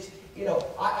 It's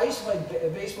I used to play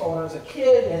baseball when I was a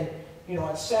kid, and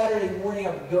on Saturday morning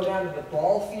I would go down to the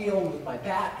ball field with my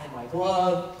bat and my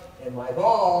glove and my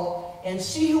ball and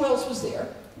see who else was there.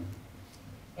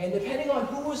 And depending on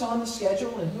who was on the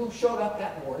schedule and who showed up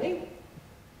that morning,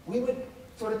 we would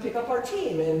sort of pick up our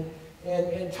team.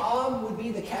 And Tom would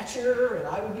be the catcher and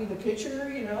I would be the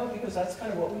pitcher, because that's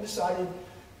kind of what we decided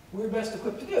we were best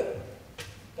equipped to do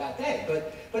that day.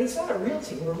 But it's not a real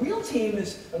team. A real team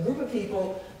is a group of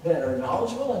people that are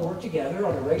knowledgeable and work together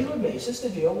on a regular basis to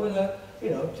deal with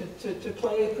to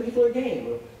play a particular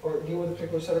game or deal with a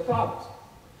particular set of problems.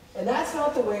 And that's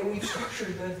not the way we've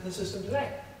structured the system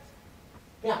today.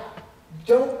 Now,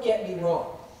 don't get me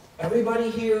wrong. Everybody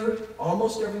here,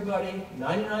 almost everybody,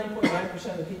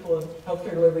 99.9% of the people in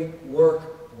healthcare delivery work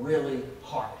really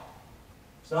hard.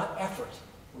 It's not effort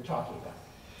we're talking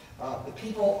about. The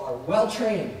people are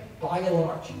well-trained, by and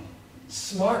large,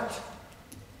 smart,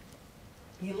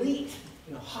 elite,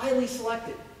 highly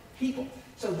selected people.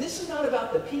 So this is not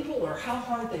about the people or how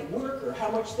hard they work or how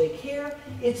much they care.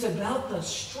 It's about the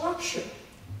structure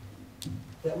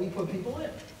that we put people in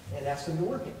and ask them to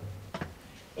work in.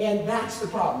 And that's the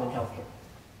problem in healthcare.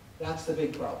 That's the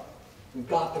big problem. We've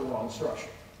got the wrong structure.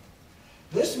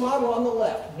 This model on the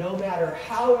left, no matter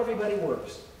how everybody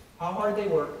works, how hard they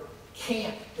work,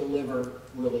 can't deliver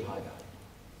really high value.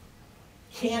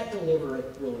 Can't deliver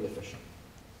it really efficient.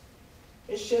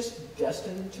 It's just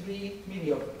destined to be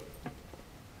mediocre.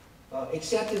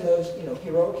 Except in those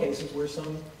heroic cases where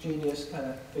some genius kind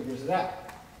of figures it out.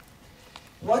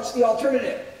 What's the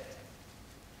alternative?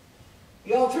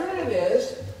 The alternative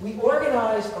is we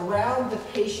organize around the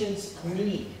patient's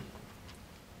need.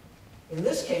 In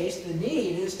this case, the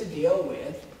need is to deal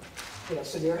with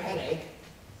severe headache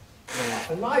and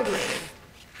often migraine.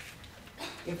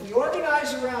 If we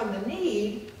organize around the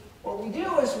need, what we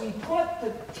do is we put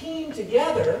the team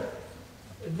together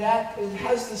that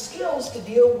has the skills to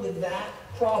deal with that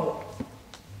problem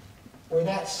or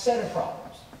that set of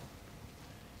problems.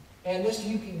 And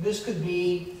this could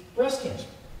be breast cancer.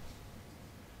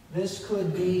 This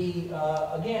could be,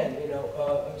 again,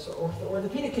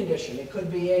 orthopedic condition. It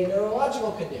could be a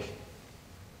neurological condition.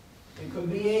 It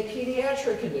could be a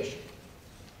pediatric condition.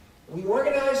 We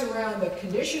organize around the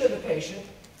condition of the patient,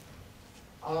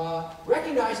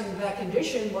 recognizing that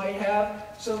condition might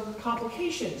have some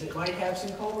complications. It might have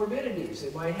some comorbidities.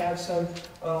 It might have some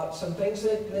things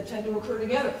that tend to occur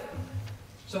together.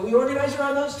 So we organize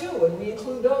around those too, and we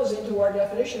include those into our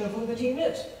definition of who the team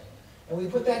is. And we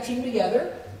put that team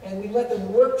together, and we let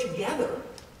them work together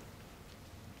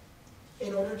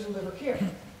in order to deliver care.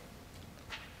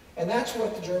 And that's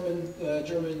what the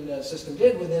German system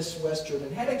did with this West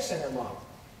German Headache Center model.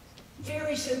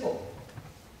 Very simple.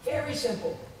 Very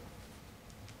simple.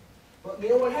 But you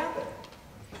know what happened?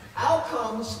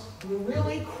 Outcomes were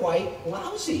really quite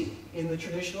lousy in the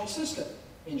traditional system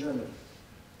in Germany.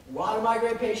 A lot of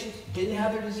migraine patients didn't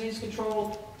have their disease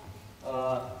controlled,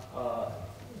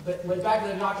 but went back to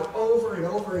the doctor over and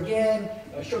over again,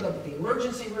 showed up at the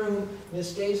emergency room,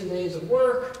 missed days and days of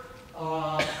work.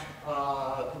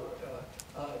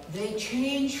 They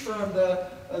changed from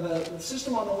the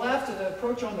system on the left to the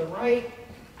approach on the right.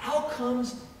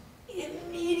 Outcomes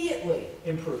immediately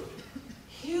improved,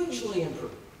 hugely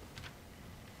improved,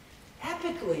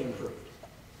 epically improved.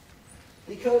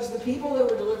 Because the people that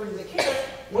were delivering the care,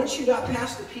 once you got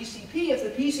past the PCP, if the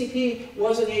PCP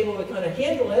wasn't able to kind of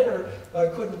handle it or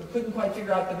couldn't quite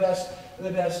figure out the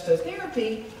best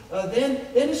therapy, then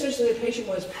essentially the patient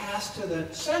was passed to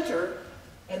the center,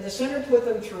 and the center put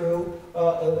them through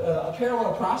a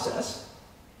parallel process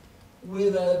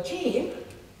with a team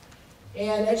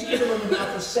and educated them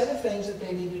about the set of things that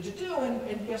they needed to do.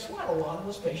 And guess what? A lot of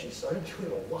those patients started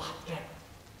doing a lot better,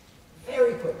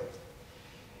 very quickly.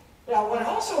 Now, what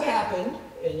also happened,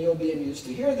 and you'll be amused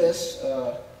to hear this,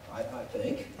 I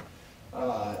think,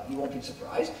 you won't be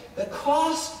surprised, the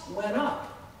cost went up.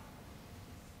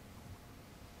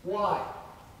 Why?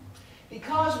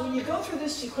 Because when you go through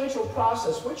this sequential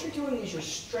process, what you're doing is you're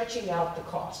stretching out the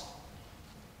cost.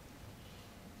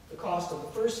 The cost of the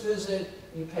first visit,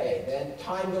 you pay. Then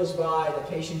time goes by, the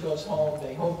patient goes home,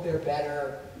 they hope they're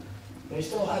better. They're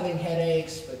still having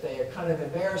headaches, but they are kind of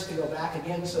embarrassed to go back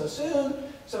again so soon.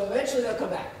 So eventually they'll come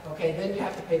back. Okay, then you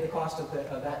have to pay the cost of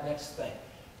that next thing.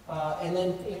 And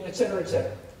then, et cetera, et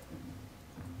cetera.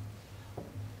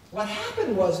 What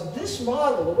happened was this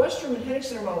model, the West German Headache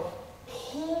Center model,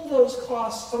 pulled those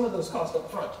costs, some of those costs up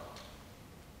front.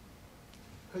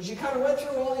 Because you kind of went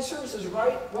through all these services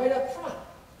right up front.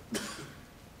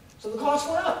 So the costs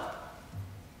went up.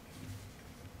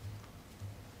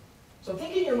 So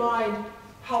think in your mind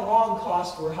how long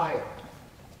costs were higher.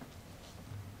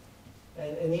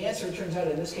 And the answer, it turns out,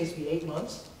 in this case, be 8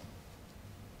 months.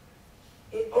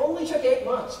 It only took 8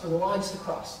 months for the lines to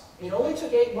cross. It only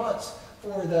took 8 months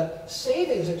for the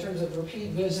savings in terms of repeat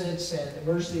visits and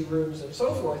emergency rooms and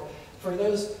so forth, for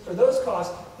those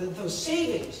costs, those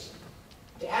savings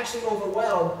to actually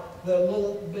overwhelm the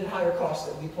little bit higher costs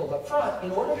that we pulled up front in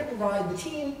order to provide the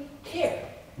team care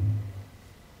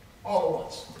all at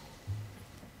once.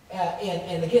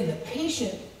 And again, the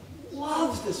patient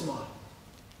loves this model.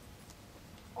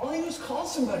 All they do is call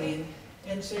somebody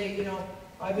and say, you know,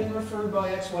 I've been referred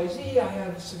by XYZ, I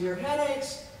have severe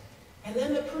headaches. And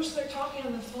then the person they're talking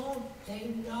on the phone,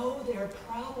 they know their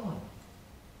problem.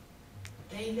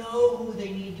 They know who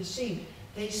they need to see.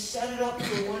 They set it up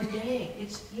for one day.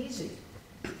 It's easy.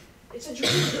 It's a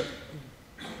dream.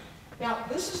 Now,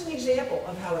 this is an example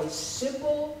of how a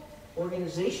simple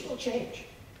organizational change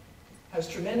has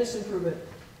tremendous improvement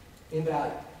in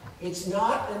value. It's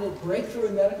not a breakthrough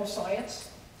in medical science.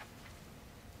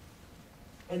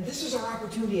 And this is our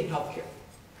opportunity in healthcare.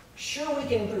 Sure, we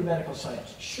can improve medical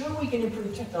science. Sure, we can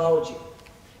improve technology.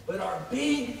 But our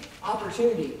big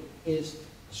opportunity is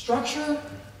structure,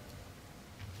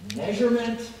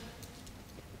 measurement,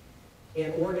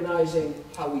 and organizing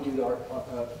how we do our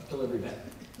delivery better.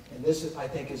 And this, I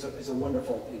think, is a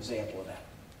wonderful example of that.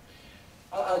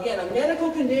 Again, a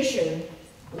medical condition,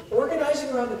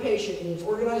 organizing around the patient means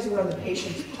organizing around the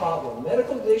patient's problem.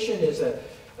 Medical condition is a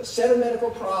set of medical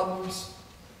problems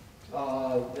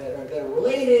that are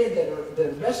related, that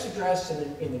are best addressed in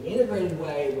an integrated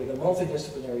way with a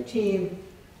multidisciplinary team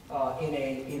in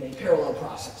a parallel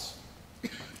process.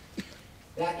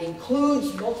 That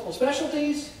includes multiple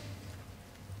specialties.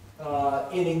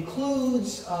 It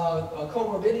includes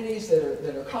comorbidities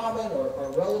that are common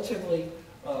or relatively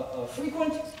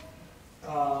frequent.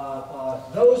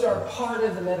 Those are part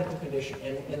of the medical condition,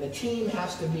 and the team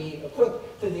has to be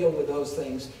equipped to deal with those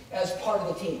things as part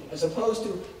of the team, as opposed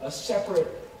to a separate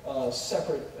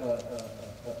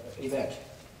event.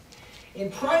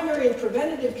 In primary and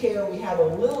preventative care, we have a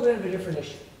little bit of a different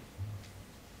issue.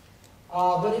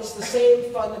 But it's the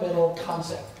same fundamental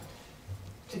concept.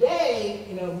 Today,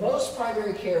 you know, most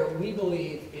primary care, we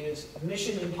believe, is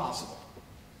mission impossible.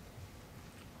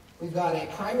 We've got a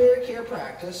primary care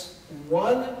practice,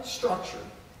 one structure,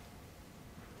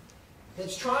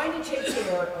 that's trying to take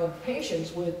care of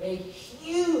patients with a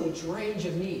huge range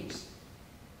of needs,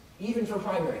 even for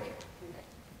primary care.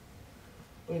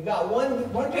 We've got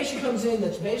one patient comes in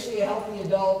that's basically a healthy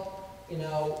adult, you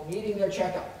know, needing their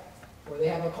checkup, or they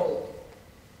have a cold.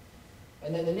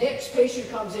 And then the next patient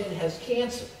comes in and has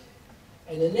cancer.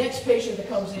 And the next patient that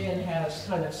comes in has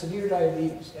kind of severe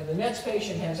diabetes. And the next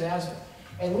patient has asthma.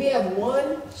 And we have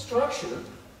one structure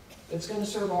that's going to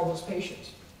serve all those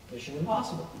patients. Mission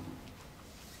impossible.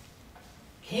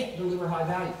 Can't deliver high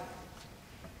value.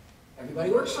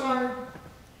 Everybody works hard.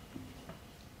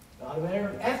 Not a matter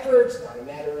of effort, it's not a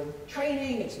matter of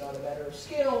training, it's not a matter of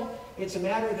skill, it's a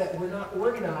matter that we're not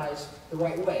organized the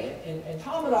right way. And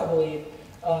Tom and I believe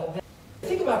that the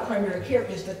thing about primary care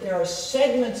is that there are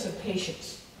segments of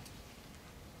patients.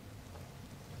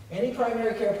 Any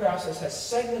primary care process has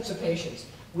segments of patients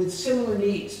with similar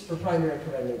needs for primary and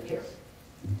preventative care.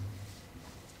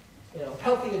 You know,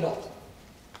 healthy adult.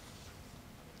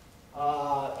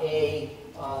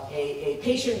 A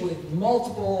patient with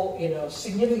multiple,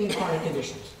 significant chronic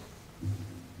conditions.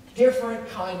 Different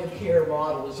kind of care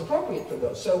model is appropriate for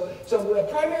those. So a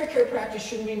primary care practice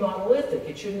shouldn't be monolithic.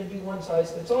 It shouldn't be one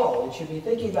size fits all. It should be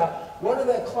thinking about what are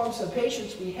the clumps of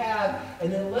patients we have,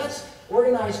 and then let's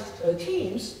organize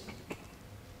teams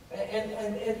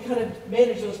and kind of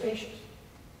manage those patients.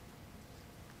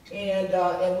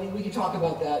 And we can talk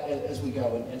about that as we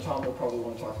go, and Tom will probably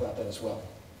want to talk about that as well.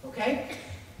 Okay?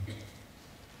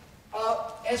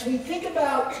 As we think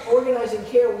about organizing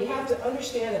care, we have to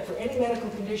understand that for any medical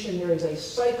condition, there is a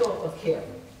cycle of care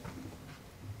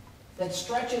that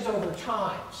stretches over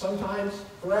time, sometimes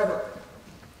forever.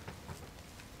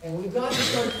 And we've got to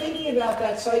start thinking about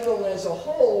that cycle as a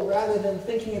whole rather than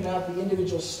thinking about the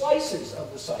individual slices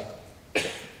of the cycle.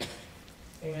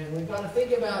 And we've got to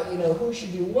think about, who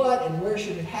should do what and where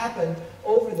should it happen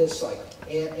over this cycle.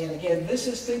 And again, this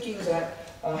is thinking that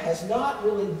has not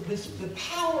really, the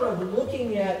power of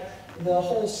looking at the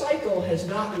whole cycle has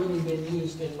not really been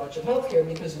used in much of healthcare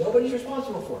because nobody's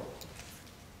responsible for it.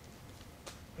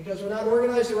 Because we're not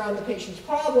organized around the patient's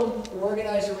problem, we're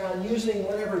organized around using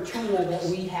whatever tool that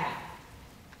we have,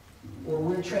 or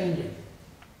we're trained in,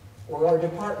 or our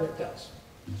department does.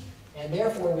 And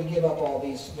therefore, we give up all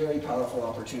these very powerful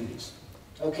opportunities.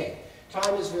 Okay,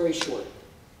 time is very short.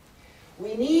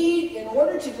 We need, in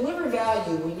order to deliver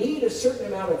value, we need a certain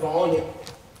amount of volume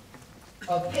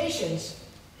of patients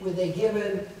with a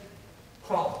given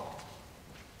problem.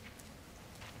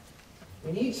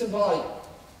 We need some volume.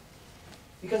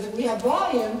 Because if we have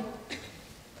volume,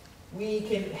 we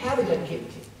can have a dedicated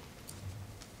team.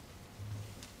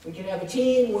 We can have a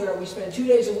team where we spend 2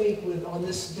 days a week on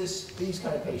these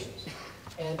kind of patients,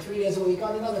 and 3 days a week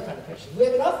on another kind of patient. If we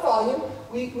have enough volume,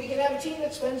 we can have a team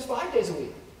that spends 5 days a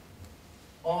week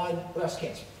on breast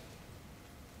cancer,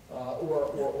 or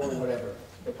whatever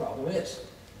the problem is.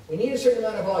 We need a certain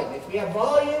amount of volume. If we have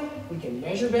volume, we can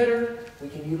measure better, we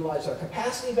can utilize our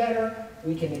capacity better,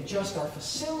 we can adjust our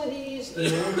facilities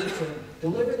in order to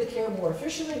deliver the care more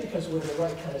efficiently because we're in the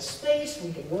right kind of space,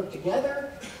 we can work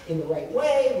together in the right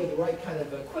way with the right kind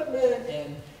of equipment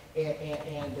and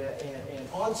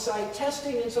on-site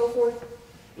testing and so forth,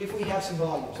 if we have some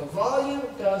volume. So volume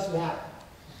does matter.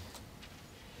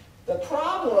 The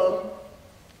problem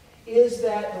is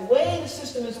that the way the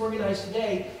system is organized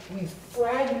today, we've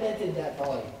fragmented that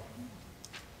volume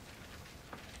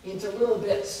into little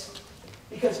bits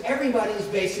because everybody is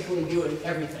basically doing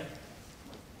everything.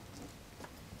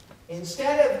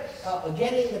 Instead of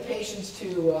getting the patients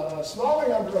to a smaller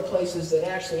number of places that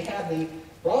actually have the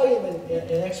volume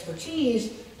and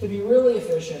expertise to be really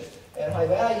efficient and high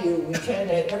value,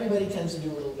 everybody tends to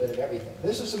do a little bit of everything.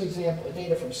 This is some example of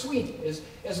data from Sweden.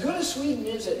 As good as Sweden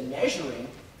is at measuring,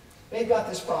 they've got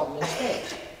this problem in Spain.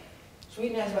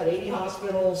 Sweden has about 80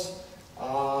 hospitals,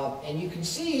 and you can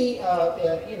see,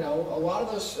 a lot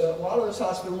of those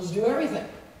hospitals do everything.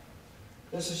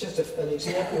 This is just an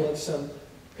example of some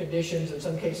conditions, in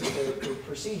some cases they're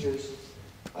procedures.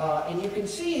 And you can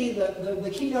see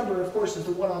the key number, of course, is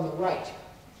the one on the right.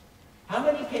 How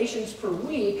many patients per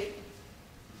week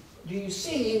do you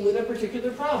see with a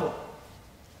particular problem?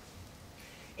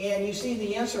 And you see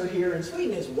the answer here in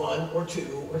Sweden is 1 or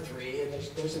 2 or 3, and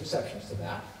there's exceptions to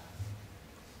that.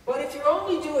 But if you're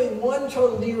only doing one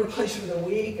total knee replacement a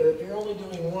week, or if you're only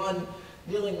dealing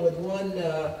with one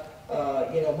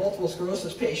multiple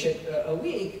sclerosis patient a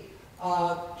week,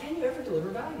 can you ever deliver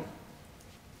value?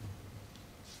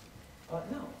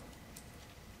 No.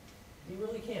 You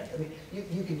really can't. I mean,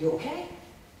 you can do okay,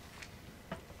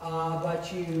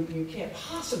 but you can't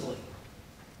possibly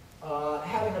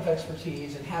have enough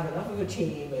expertise and have enough of a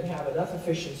team and have enough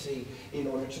efficiency in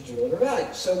order to deliver value.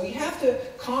 So we have to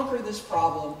conquer this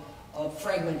problem of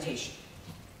fragmentation.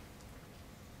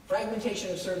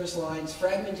 Fragmentation of service lines,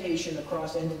 fragmentation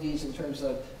across entities in terms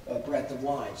of breadth of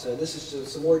line. So this is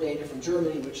just some more data from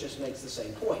Germany, which just makes the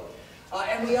same point.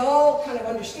 And we all kind of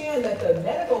understand that the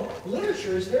medical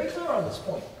literature is very clear on this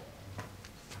point.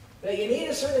 That you need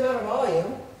a certain amount of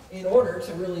volume in order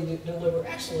to really deliver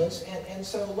excellence, and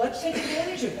so let's take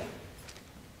advantage of that.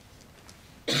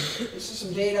 this is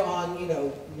some data on,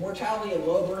 mortality in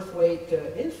low birth weight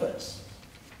infants.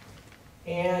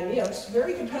 And, it's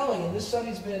very compelling, and this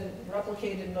study's been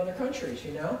replicated in other countries,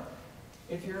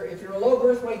 If you're a low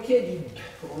birth weight kid,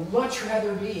 you'd much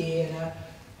rather be in a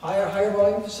higher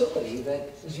volume facility that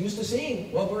is used to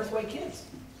seeing low birth weight kids.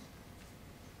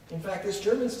 In fact, this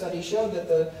German study showed that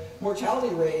the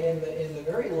mortality rate in the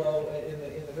very low,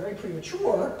 in the very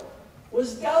premature,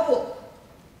 was double.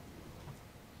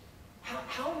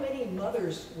 How many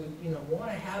mothers would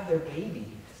want to have their baby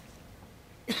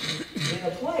in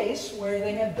a place where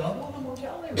they have double the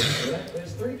mortality rate?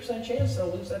 There's a 30% chance they'll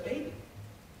lose that baby.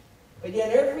 But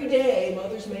yet every day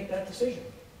mothers make that decision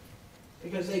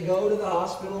because they go to the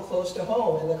hospital close to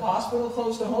home, and the hospital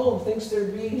close to home thinks they're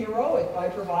being heroic by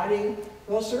providing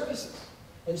those services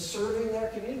and serving their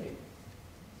community.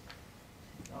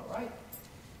 All right.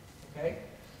 Okay?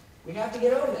 We have to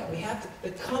get over that. We have to,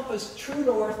 the compass, true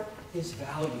north, is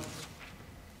value.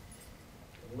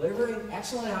 Delivering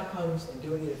excellent outcomes and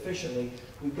doing it efficiently.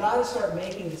 We've got to start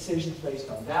making decisions based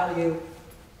on value,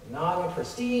 not on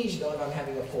prestige, not on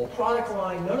having a full product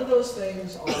line. None of those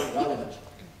things are relevant.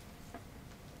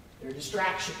 They're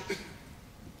distractions.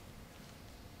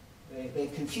 They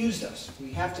confused us.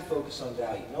 We have to focus on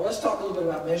value. Now let's talk a little bit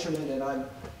about measurement, and I'm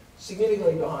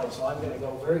significantly behind, so I'm going to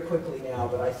go very quickly now,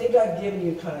 but I think I've given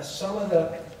you kind of some of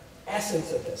the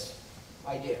essence of this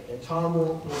idea, and Tom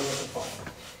will amplify.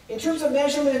 In terms of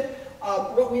measurement,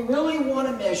 what we really want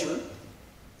to measure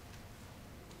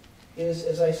is,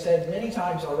 as I said many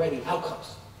times already,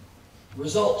 outcomes,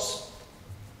 results.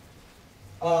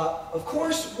 Of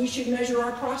course, we should measure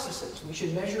our processes. We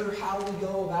should measure how we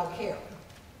go about care.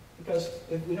 Because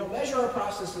if we don't measure our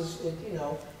processes,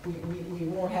 we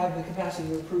won't have the capacity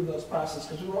to improve those processes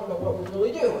because we won't know what we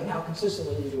really do and how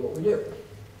consistently we do what we do.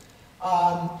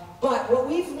 But what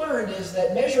we've learned is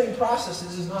that measuring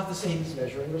processes is not the same as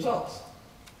measuring results.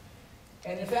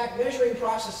 And in fact, measuring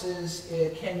processes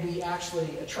can be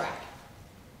actually a trap.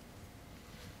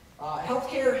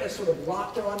 Healthcare has sort of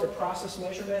locked on to process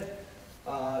measurement.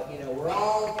 We're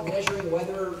all measuring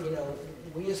whether,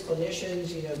 we as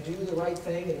clinicians, do the right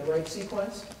thing in the right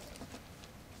sequence.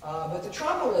 But the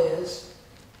trouble is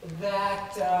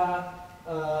that,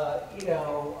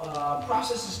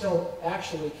 processes don't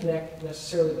actually connect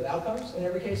necessarily with outcomes in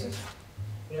every case.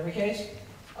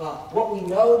 What we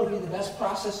know to be the best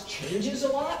process changes a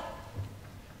lot.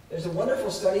 There's a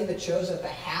wonderful study that shows that the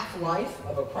half-life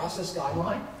of a process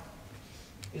guideline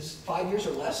is 5 years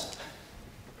or less.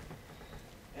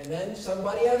 And then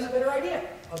somebody has a better idea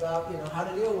about how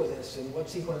to deal with this and what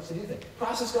sequence to do things.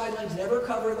 Process guidelines never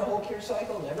cover the whole care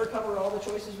cycle, never cover all the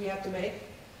choices we have to make.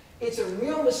 It's a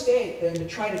real mistake then to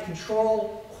try to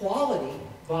control quality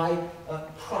by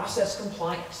process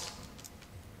compliance.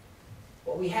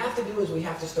 What we have to do is we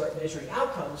have to start measuring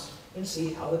outcomes and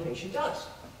see how the patient does.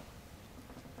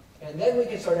 And then we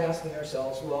can start asking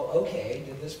ourselves, well, okay,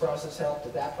 did this process help?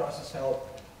 Did that process help?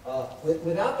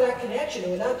 Without that connection,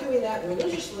 and without doing that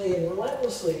religiously and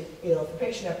relentlessly, for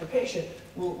patient after patient,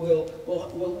 we'll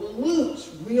lose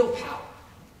real power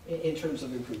in terms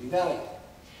of improving value.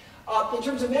 In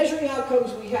terms of measuring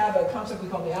outcomes, we have a concept we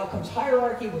call the outcomes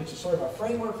hierarchy, which is sort of a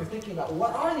framework for thinking about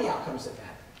what are the outcomes that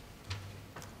matter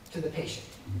to the patient.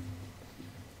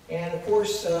 And of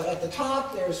course, at the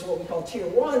top, there's what we call Tier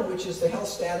 1, which is the health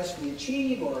status we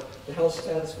achieve, or the health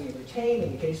status we retain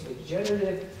in the case of a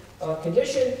degenerative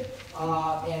condition,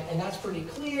 and that's pretty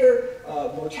clear.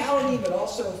 Mortality, but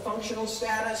also functional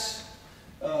status,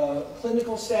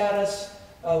 clinical status,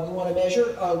 we want to measure.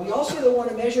 We also want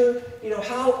to measure,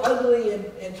 how ugly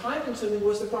and time-consuming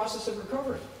was the process of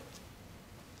recovery.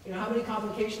 How many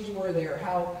complications were there?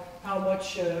 How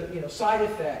much, side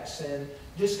effects and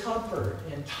discomfort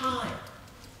and time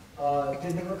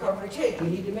did the recovery take? We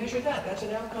need to measure that. That's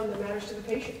an outcome that matters to the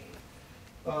patient.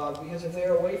 Because if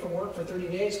they're away from work for 30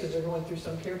 days because they're going through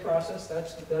some care process,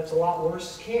 that's a lot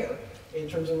worse care in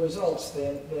terms of results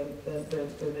than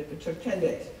if it took 10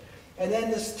 days. And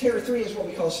then this Tier 3 is what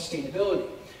we call sustainability.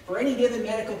 For any given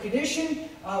medical condition,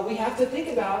 we have to think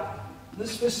about the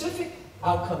specific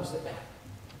outcomes that matter.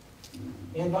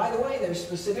 And by the way, they're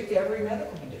specific to every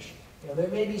medical condition. There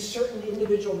may be certain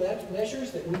individual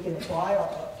measures that we can apply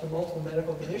to multiple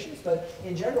medical conditions, but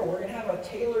in general, we're going to have a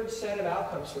tailored set of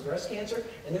outcomes for breast cancer,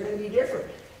 and they're going to be different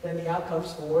than the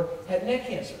outcomes for head and neck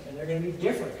cancer, and they're going to be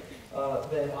different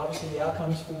than, obviously, the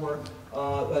outcomes for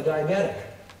a diabetic.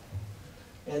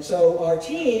 And so our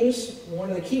teams, one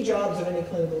of the key jobs of any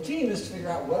clinical team is to figure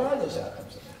out what are those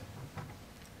outcomes.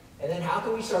 And then how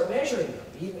can we start measuring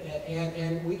them?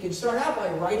 And we can start out by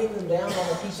writing them down on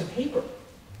a piece of paper.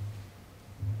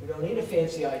 We don't need a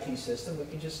fancy IT system. We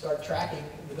can just start tracking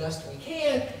the best we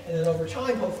can, and then over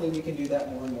time, hopefully, we can do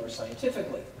that more and more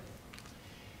scientifically.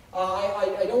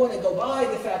 I don't want to go by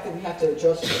the fact that we have to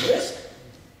adjust for risk.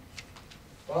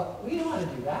 Well, we know how to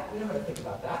do that. We know how to think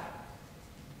about that.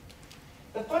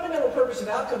 The fundamental purpose of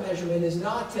outcome measurement is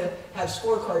not to have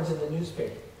scorecards in the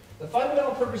newspaper. The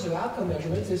fundamental purpose of outcome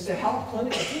measurements is to help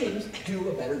clinical teams do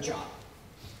a better job.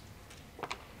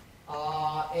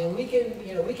 And we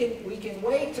can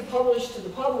wait to publish to the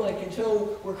public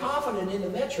until we're confident in the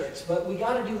metrics, but we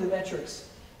got to do the metrics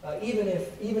even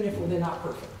if they're not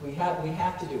perfect. We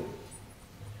have to do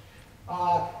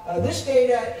it. This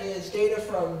data is data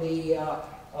from the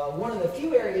one of the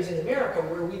few areas in America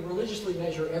where we religiously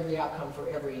measure every outcome for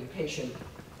every patient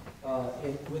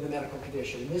with a medical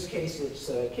condition. In this case, it's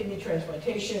kidney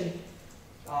transplantation.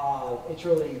 It's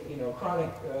really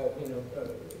chronic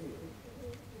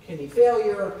kidney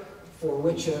failure for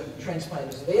which a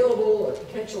transplant is available or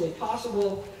potentially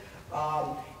possible.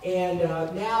 Now,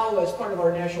 as part of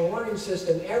our national warning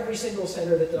system, every single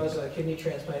center that does a kidney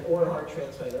transplant or a heart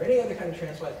transplant or any other kind of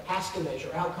transplant has to measure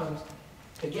outcomes.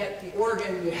 To get the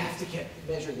organ, you have to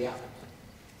measure the outcomes.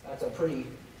 That's a pretty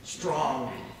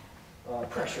strong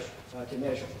pressure to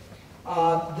measure.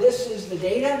 This is the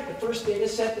data, the first data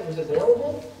set that was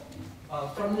available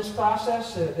from this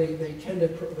process.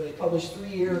 They publish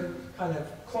 3-year kind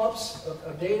of clumps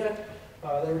of data.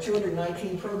 There were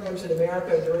 219 programs in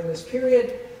America during this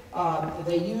period.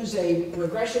 They use a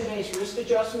regression-based risk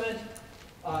adjustment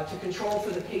to control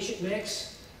for the patient mix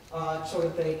so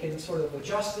that they can sort of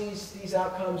adjust these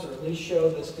outcomes or at least show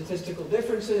the statistical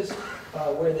differences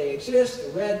where they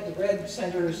exist. The red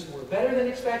centers were better than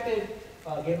expected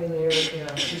given their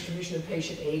distribution of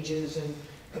patient ages and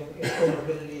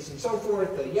comorbidities and so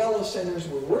forth. The yellow centers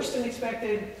were worse than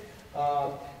expected.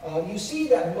 You see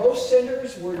that most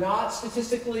centers were not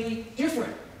statistically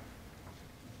different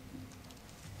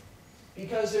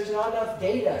because there's not enough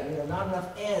data, not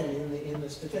enough N in the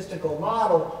statistical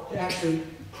model to actually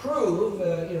prove,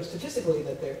 statistically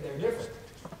that they're different.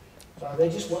 They're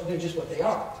just what they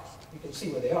are. You can see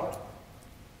what they are.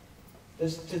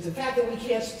 Does the fact that we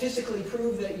can't statistically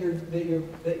prove that you're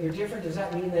different, does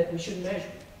that mean that we shouldn't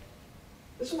measure?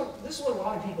 This is what a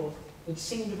lot of people would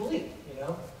seem to believe.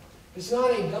 If it's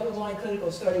not a double-blind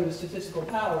clinical study with statistical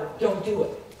power, don't do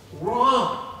it.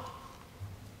 Wrong.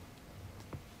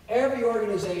 Every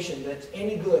organization that's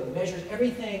any good measures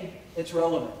everything that's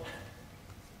relevant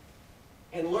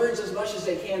and learns as much as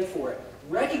they can for it,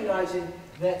 recognizing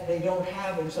that they don't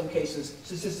have, in some cases,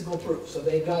 statistical proof. So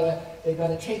they've got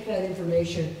to take that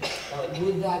information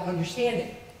with that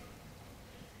understanding.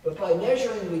 But by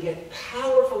measuring, we get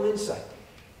powerful insight.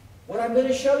 What I'm going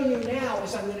to show you now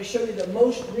is I'm going to show you the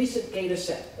most recent data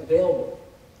set available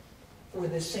for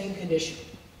this same condition.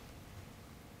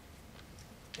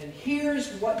 And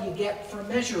here's what you get for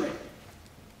measuring.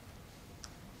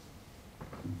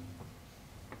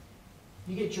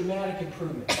 You get dramatic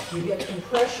improvement. You get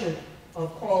compression of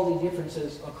quality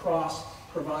differences across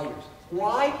providers.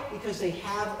 Why? Because they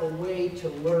have a way to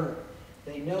learn.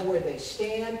 They know where they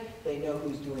stand, they know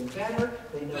who's doing better,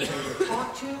 they know who to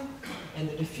talk to, and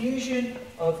the diffusion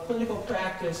of clinical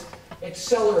practice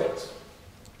accelerates.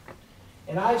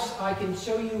 And I can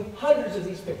show you hundreds of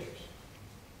these pictures.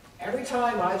 Every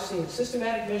time I've seen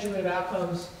systematic measurement of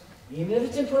outcomes, even if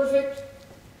it's imperfect,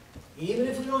 even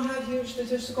if we don't have huge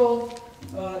statistical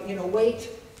weight,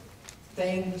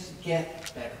 things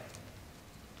get better.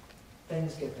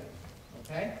 Things get better,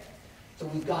 okay? So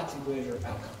we've got to measure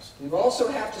outcomes. We also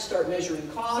have to start measuring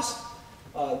cost.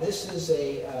 This is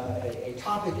a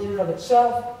topic in and of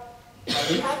itself.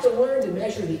 We have to learn to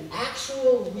measure the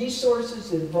actual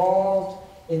resources involved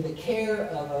in the care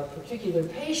of a particular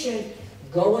patient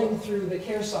going through the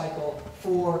care cycle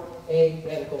for a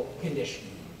medical condition.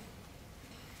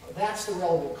 That's the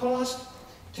relevant cost.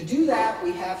 To do that,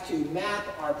 we have to map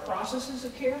our processes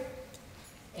of care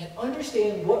and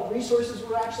understand what resources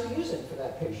we're actually using for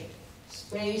that patient.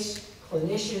 Space,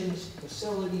 clinicians,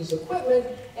 facilities, equipment,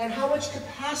 and how much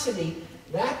capacity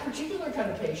that particular kind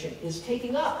of patient is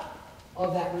taking up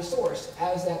of that resource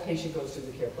as that patient goes through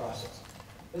the care process.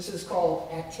 This is called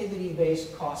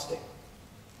activity-based costing.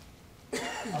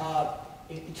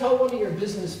 If you tell one of your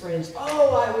business friends,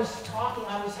 oh, I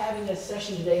was having a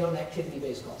session today on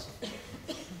activity-based costing.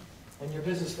 And your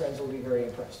business friends will be very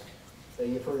impressed that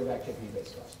you've heard of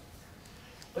activity-based costing.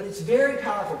 But it's very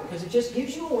powerful because it just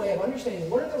gives you a way of understanding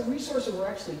what are the resources we're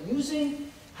actually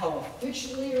using, how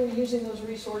efficiently are we using those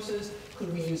resources,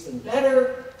 could we use them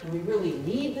better, do we really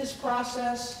need this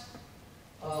process,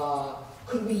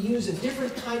 could we use a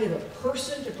different kind of a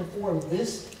person to perform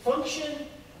this function,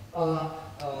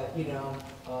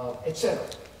 etc.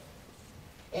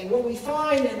 And what we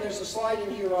find, and there's a slide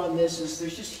in here on this, is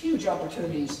there's just huge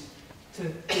opportunities to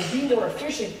be more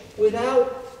efficient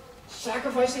without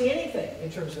sacrificing anything in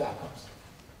terms of outcomes.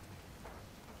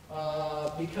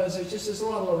 Because there's a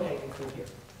lot of low-hanging fruit here.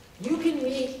 You can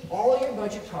meet all your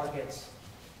budget targets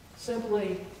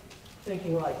simply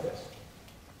thinking like this.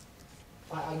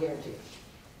 I guarantee it.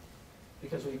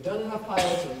 Because we've done enough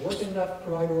pilots and worked in enough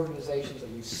provider organizations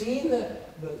and we've seen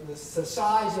the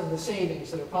size of the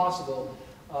savings that are possible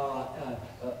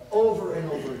over and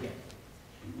over again.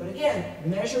 But again,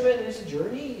 measurement is a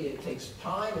journey. It takes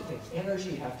time, it takes energy,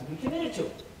 you have to be committed to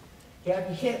it.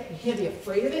 You can't be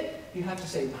afraid of it. You have to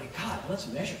say, my God, let's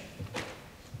measure.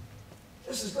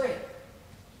 This is great.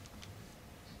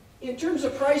 In terms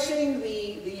of pricing,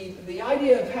 the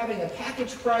idea of having a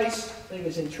package price, I think,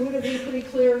 is intuitively pretty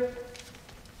clear.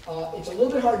 It's a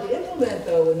little bit hard to implement,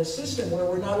 though, in a system where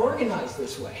we're not organized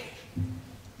this way.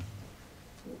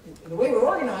 The way we're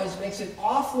organized makes it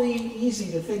awfully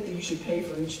easy to think that you should pay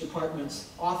for each department's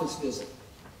office visit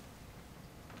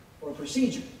or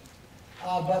procedure.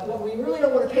 But what we really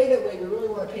don't want to pay that way, we really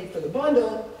want to pay for the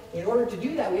bundle. In order to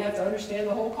do that, we have to understand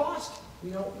the whole cost. We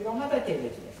don't have that data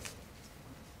today.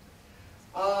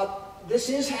 This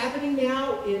is happening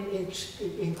now in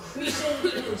increasing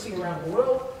frequency around the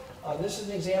world. This is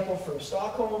an example from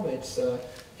Stockholm. It's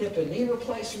hip and knee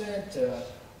replacement,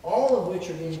 all of which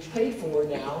are being paid for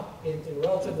now in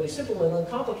relatively simple and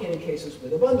uncomplicated cases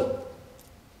with a bundle.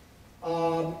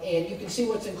 And you can see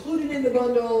what's included in the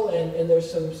bundle, and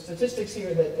there's some statistics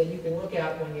here that you can look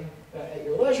at when you at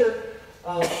your leisure.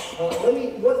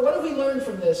 What have we learned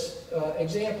from this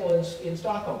example in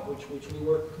Stockholm, which we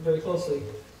work very closely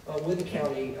with the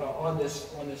county on this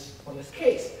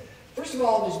case? First of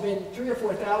all, there's been 3,000 or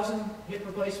 4,000 hip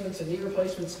replacements and knee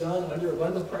replacements done under a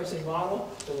bundle pricing model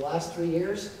for the last 3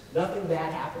 years. Nothing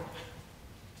bad happened.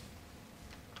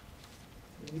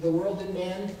 The world didn't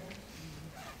end.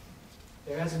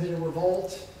 There hasn't been a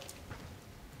revolt.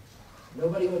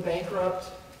 Nobody went bankrupt.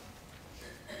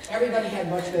 Everybody had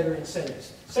much better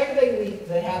incentives. Second thing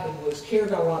that happened was care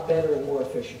got a lot better and more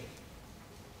efficient.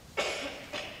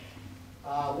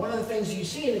 One of the things you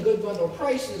see in a good bundle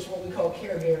price is what we call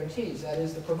care guarantees. That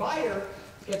is, the provider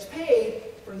gets paid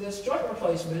for this joint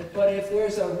replacement, but if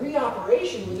there's a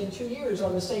reoperation within 2 years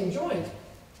on the same joint,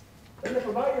 then the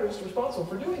provider is responsible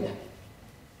for doing that.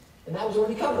 And that was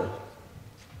already covered.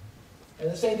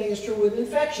 And the same thing is true with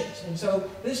infections. And so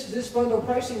this bundle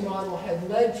pricing model had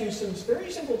led to some very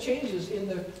simple changes in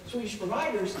the Swedish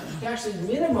providers to actually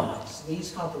minimize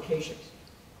these complications.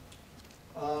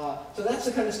 So that's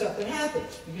the kind of stuff that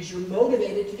happens because you're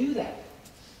motivated to do that.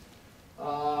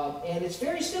 And it's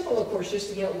very simple, of course, just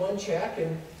to get one check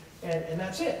and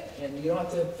that's it. And you don't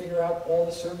have to figure out all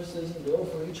the services and bill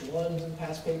for each one and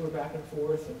pass paper back and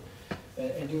forth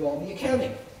and do all the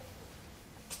accounting.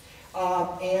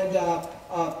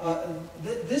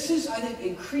 This is, I think,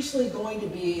 increasingly going to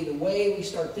be the way we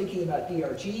start thinking about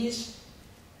DRGs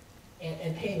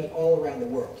and payment all around the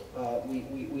world.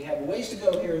 We have a ways to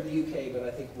go here in the UK, but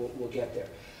I think we'll get there.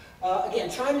 Again,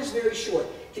 time is very short.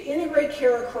 To integrate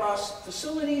care across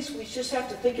facilities, we just have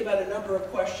to think about a number of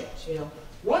questions.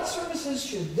 What services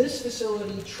should this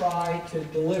facility try to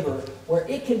deliver where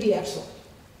it can be excellent?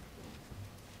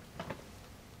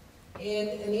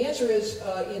 And the answer is,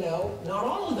 not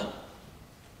all of them.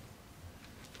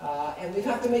 And we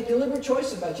have to make deliberate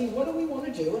choices about, gee, what do we want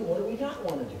to do and what do we not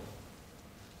want to do?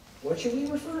 What should we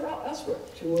refer elsewhere,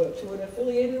 to an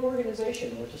affiliated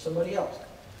organization or to somebody else?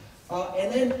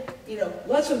 And then,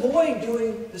 let's avoid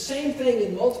doing the same thing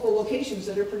in multiple locations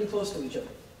that are pretty close to each other.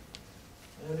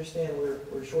 I understand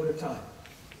we're short of time.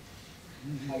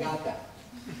 I got that.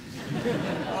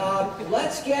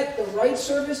 Let's get the right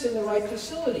service in the right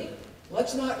facility.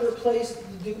 Let's not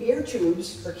do ear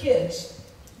tubes for kids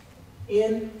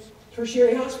in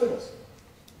tertiary hospitals.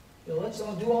 Let's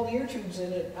do all the ear tubes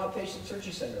in an outpatient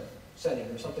surgery center setting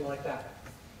or something like that.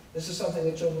 This is something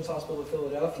that Children's Hospital of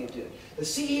Philadelphia did. The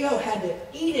CEO had to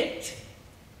edict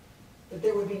that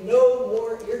there would be no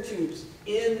more ear tubes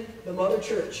in the mother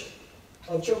church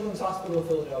of Children's Hospital of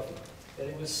Philadelphia. That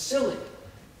it was silly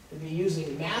to be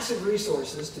using massive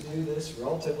resources to do this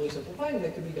relatively simple thing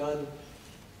that could be done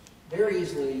very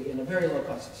easily in a very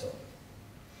low-cost facility.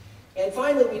 And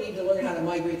finally, we need to learn how to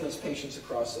migrate those patients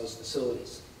across those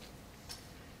facilities.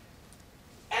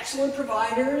 Excellent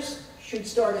providers should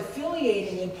start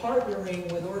affiliating and partnering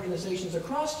with organizations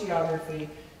across geography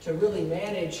to really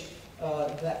manage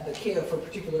the care for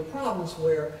particular problems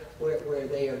where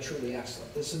they are truly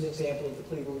excellent. This is an example of the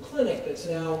Cleveland Clinic that's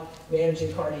now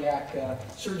managing cardiac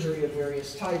surgery of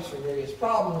various types for various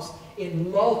problems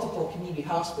in multiple community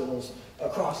hospitals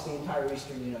across the entire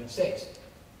eastern United States.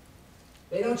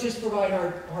 They don't just provide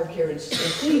heart care in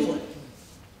Cleveland.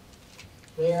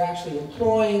 They are actually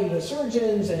employing the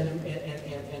surgeons and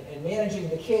managing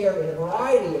the care in a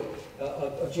variety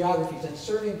of geographies and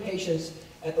serving patients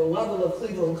at the level of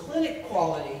Cleveland Clinic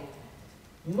quality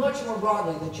much more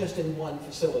broadly than just in one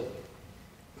facility.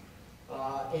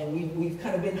 And we've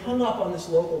kind of been hung up on this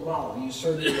local model. You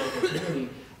serve the local community.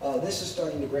 This is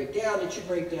starting to break down. It should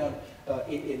break down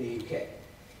in the UK.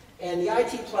 And the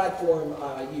IT platform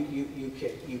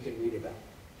you can read about.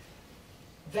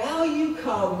 Value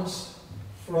comes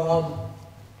from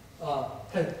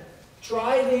kind of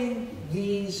driving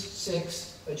these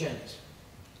 6 agendas.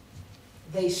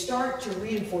 They start to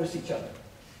reinforce each other.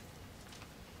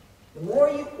 The more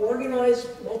you organize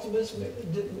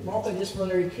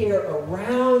multidisciplinary care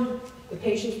around the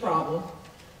patient's problem,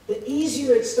 the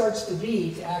easier it starts to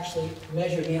be to actually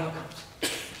measure the outcomes.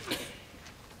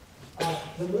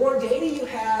 The more data you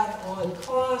have on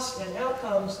cost and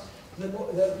outcomes, the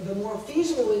more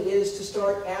feasible it is to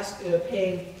start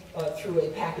paying through a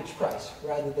package price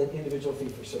rather than individual fee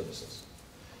for services,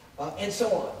 and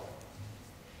so on.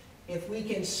 If we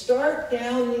can start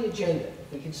down the agenda,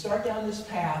 if we can start down this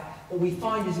path, what we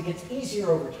find is it gets easier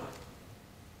over time.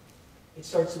 It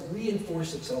starts to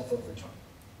reinforce itself over time.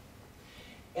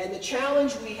 And the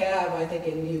challenge we have, I think,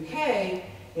 in the UK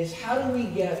is how do we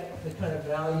get the kind of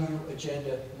value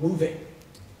agenda moving?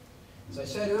 As I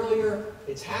said earlier,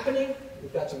 it's happening.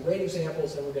 We've got some great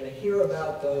examples, and we're going to hear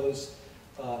about those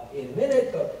in a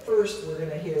minute. But first, we're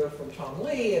going to hear from Tom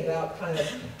Lee about kind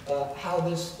of how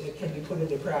this can be put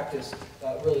into practice,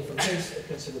 really from his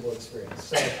considerable experience.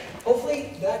 So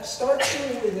hopefully that starts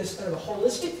you with this kind of a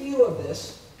holistic view of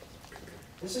this.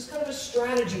 This is kind of a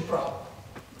strategy problem.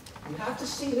 You have to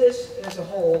see this as a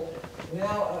whole.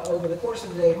 Now, over the course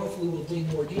of the day, hopefully we'll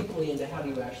dig more deeply into how do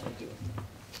you actually do it.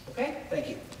 Okay? Thank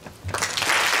you.